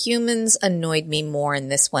 Like the humans annoyed me more in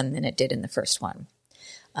this one than it did in the first one.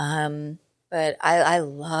 But I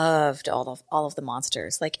loved all of the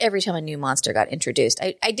monsters. Like every time a new monster got introduced,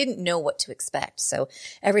 I didn't know what to expect. So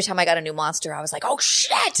every time I got a new monster, I was like, oh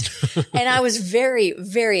shit. And I was very,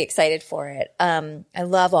 very excited for it. I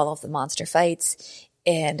love all of the monster fights.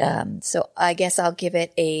 And so I guess I'll give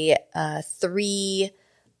it a 3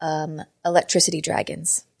 electricity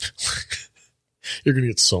dragons. You're going to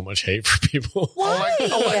get so much hate for people. Why?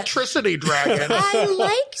 Electricity dragon. I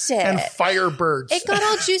liked it. And firebirds. It got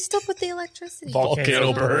all juiced up with the electricity.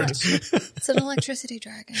 Volcano bird. It's an electricity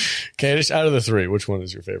dragon. Okay, just out of the 3, which one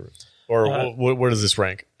is your favorite? Or where does this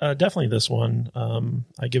rank? Definitely this one.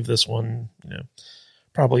 I give this one,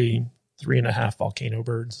 probably 3.5 volcano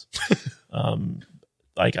birds.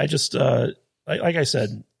 Like I just, like I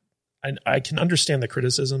said, I can understand the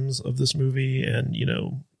criticisms of this movie, and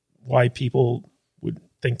why people would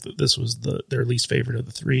think that this was their least favorite of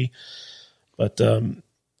the 3. But I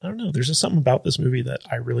don't know. There's just something about this movie that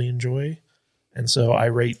I really enjoy, and so I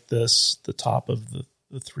rate this the top of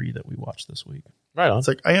the 3 that we watched this week. Right on. It's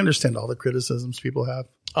like I understand all the criticisms people have.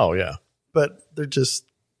 Oh yeah, but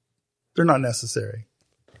they're not necessary.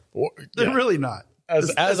 They're really not.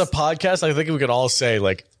 As a podcast, I think we could all say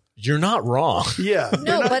like, you're not wrong. Yeah.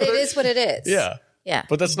 No, but it is what it is. Yeah. Yeah.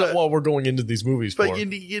 But that's not what we're going into these movies for. But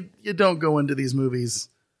you don't go into these movies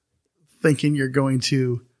thinking you're going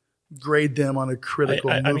to grade them on a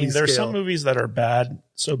critical movie I mean, there are scale. some movies that are bad,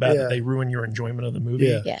 so bad that they ruin your enjoyment of the movie.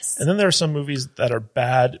 Yeah. Yes. And then there are some movies that are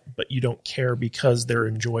bad, but you don't care because they're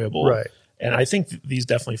enjoyable. Right. And I think these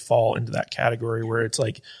definitely fall into that category where it's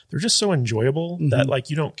like they're just so enjoyable that like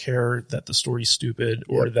you don't care that the story's stupid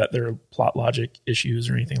or that there are plot logic issues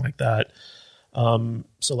or anything like that.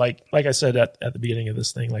 So like I said at the beginning of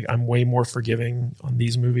this thing, like I'm way more forgiving on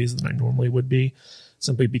these movies than I normally would be,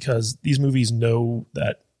 simply because these movies know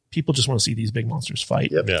that people just want to see these big monsters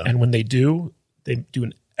fight. Yep. Yeah. And when they do an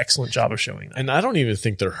excellent job of showing that. And I don't even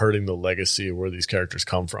think they're hurting the legacy of where these characters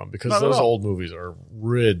come from, because Not at those all. old movies are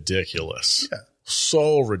ridiculous. Yeah.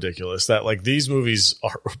 so ridiculous that like these movies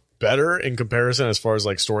are better in comparison as far as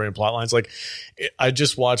like story and plot lines. Like I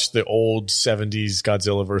just watched the old 70s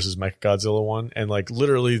Godzilla versus Mechagodzilla one, and like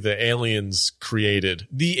literally the aliens,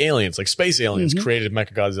 like space aliens created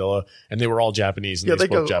Mechagodzilla, and they were all Japanese. And they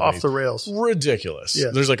go Japanese. off the rails. Ridiculous.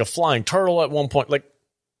 Yeah. There's like a flying turtle at one point. Like,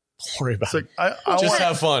 don't worry about it. Just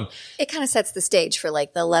have fun. It kind of sets the stage for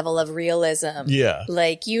like the level of realism. Yeah.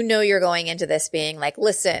 Like, you're going into this being like,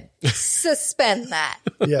 listen, suspend that.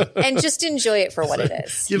 Yeah. And just enjoy it for what it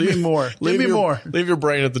is. Give me more. Give me more. Leave your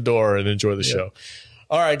brain at the door and enjoy the show.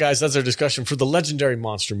 All right, guys, that's our discussion for the legendary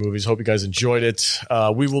monster movies. Hope you guys enjoyed it.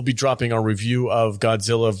 We will be dropping our review of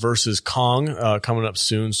Godzilla versus Kong coming up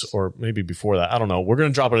soon, or maybe before that. I don't know. We're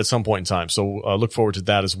going to drop it at some point in time, so look forward to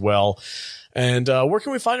that as well. And where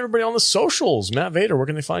can we find everybody on the socials? Matt Vader, where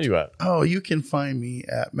can they find you at? Oh, you can find me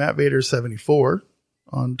at Matt Vader 74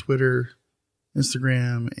 on Twitter,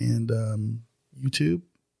 Instagram, and YouTube.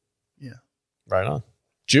 Yeah. Right on.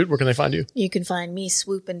 Jude, where can they find you? You can find me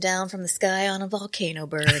swooping down from the sky on a volcano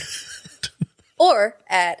bird. Or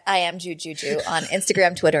at I am Juju on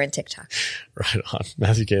Instagram, Twitter, and TikTok. Right on.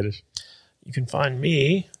 Matthew Kadish. You can find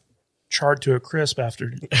me charred to a crisp after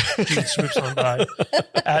Jude swoops on by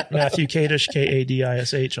at Matthew Kadish,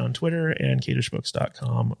 Kadish on Twitter, and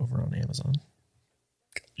kadishbooks.com over on Amazon.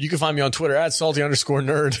 You can find me on Twitter at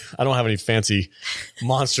salty_nerd. I don't have any fancy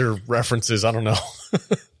monster references. I don't know.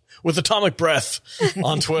 With Atomic Breath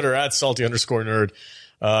on Twitter at salty_nerd.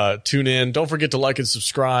 Tune in. Don't forget to like and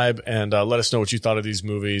subscribe, and let us know what you thought of these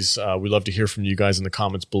movies. We love to hear from you guys in the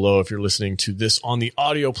comments below. If you're listening to this on the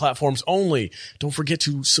audio platforms only, don't forget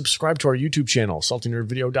to subscribe to our YouTube channel,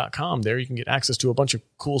 saltynerdvideo.com. There you can get access to a bunch of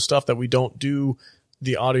cool stuff that we don't do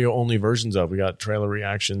the audio only versions of. We got trailer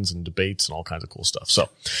reactions and debates and all kinds of cool stuff. So,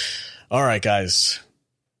 all right, guys,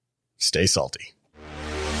 stay salty.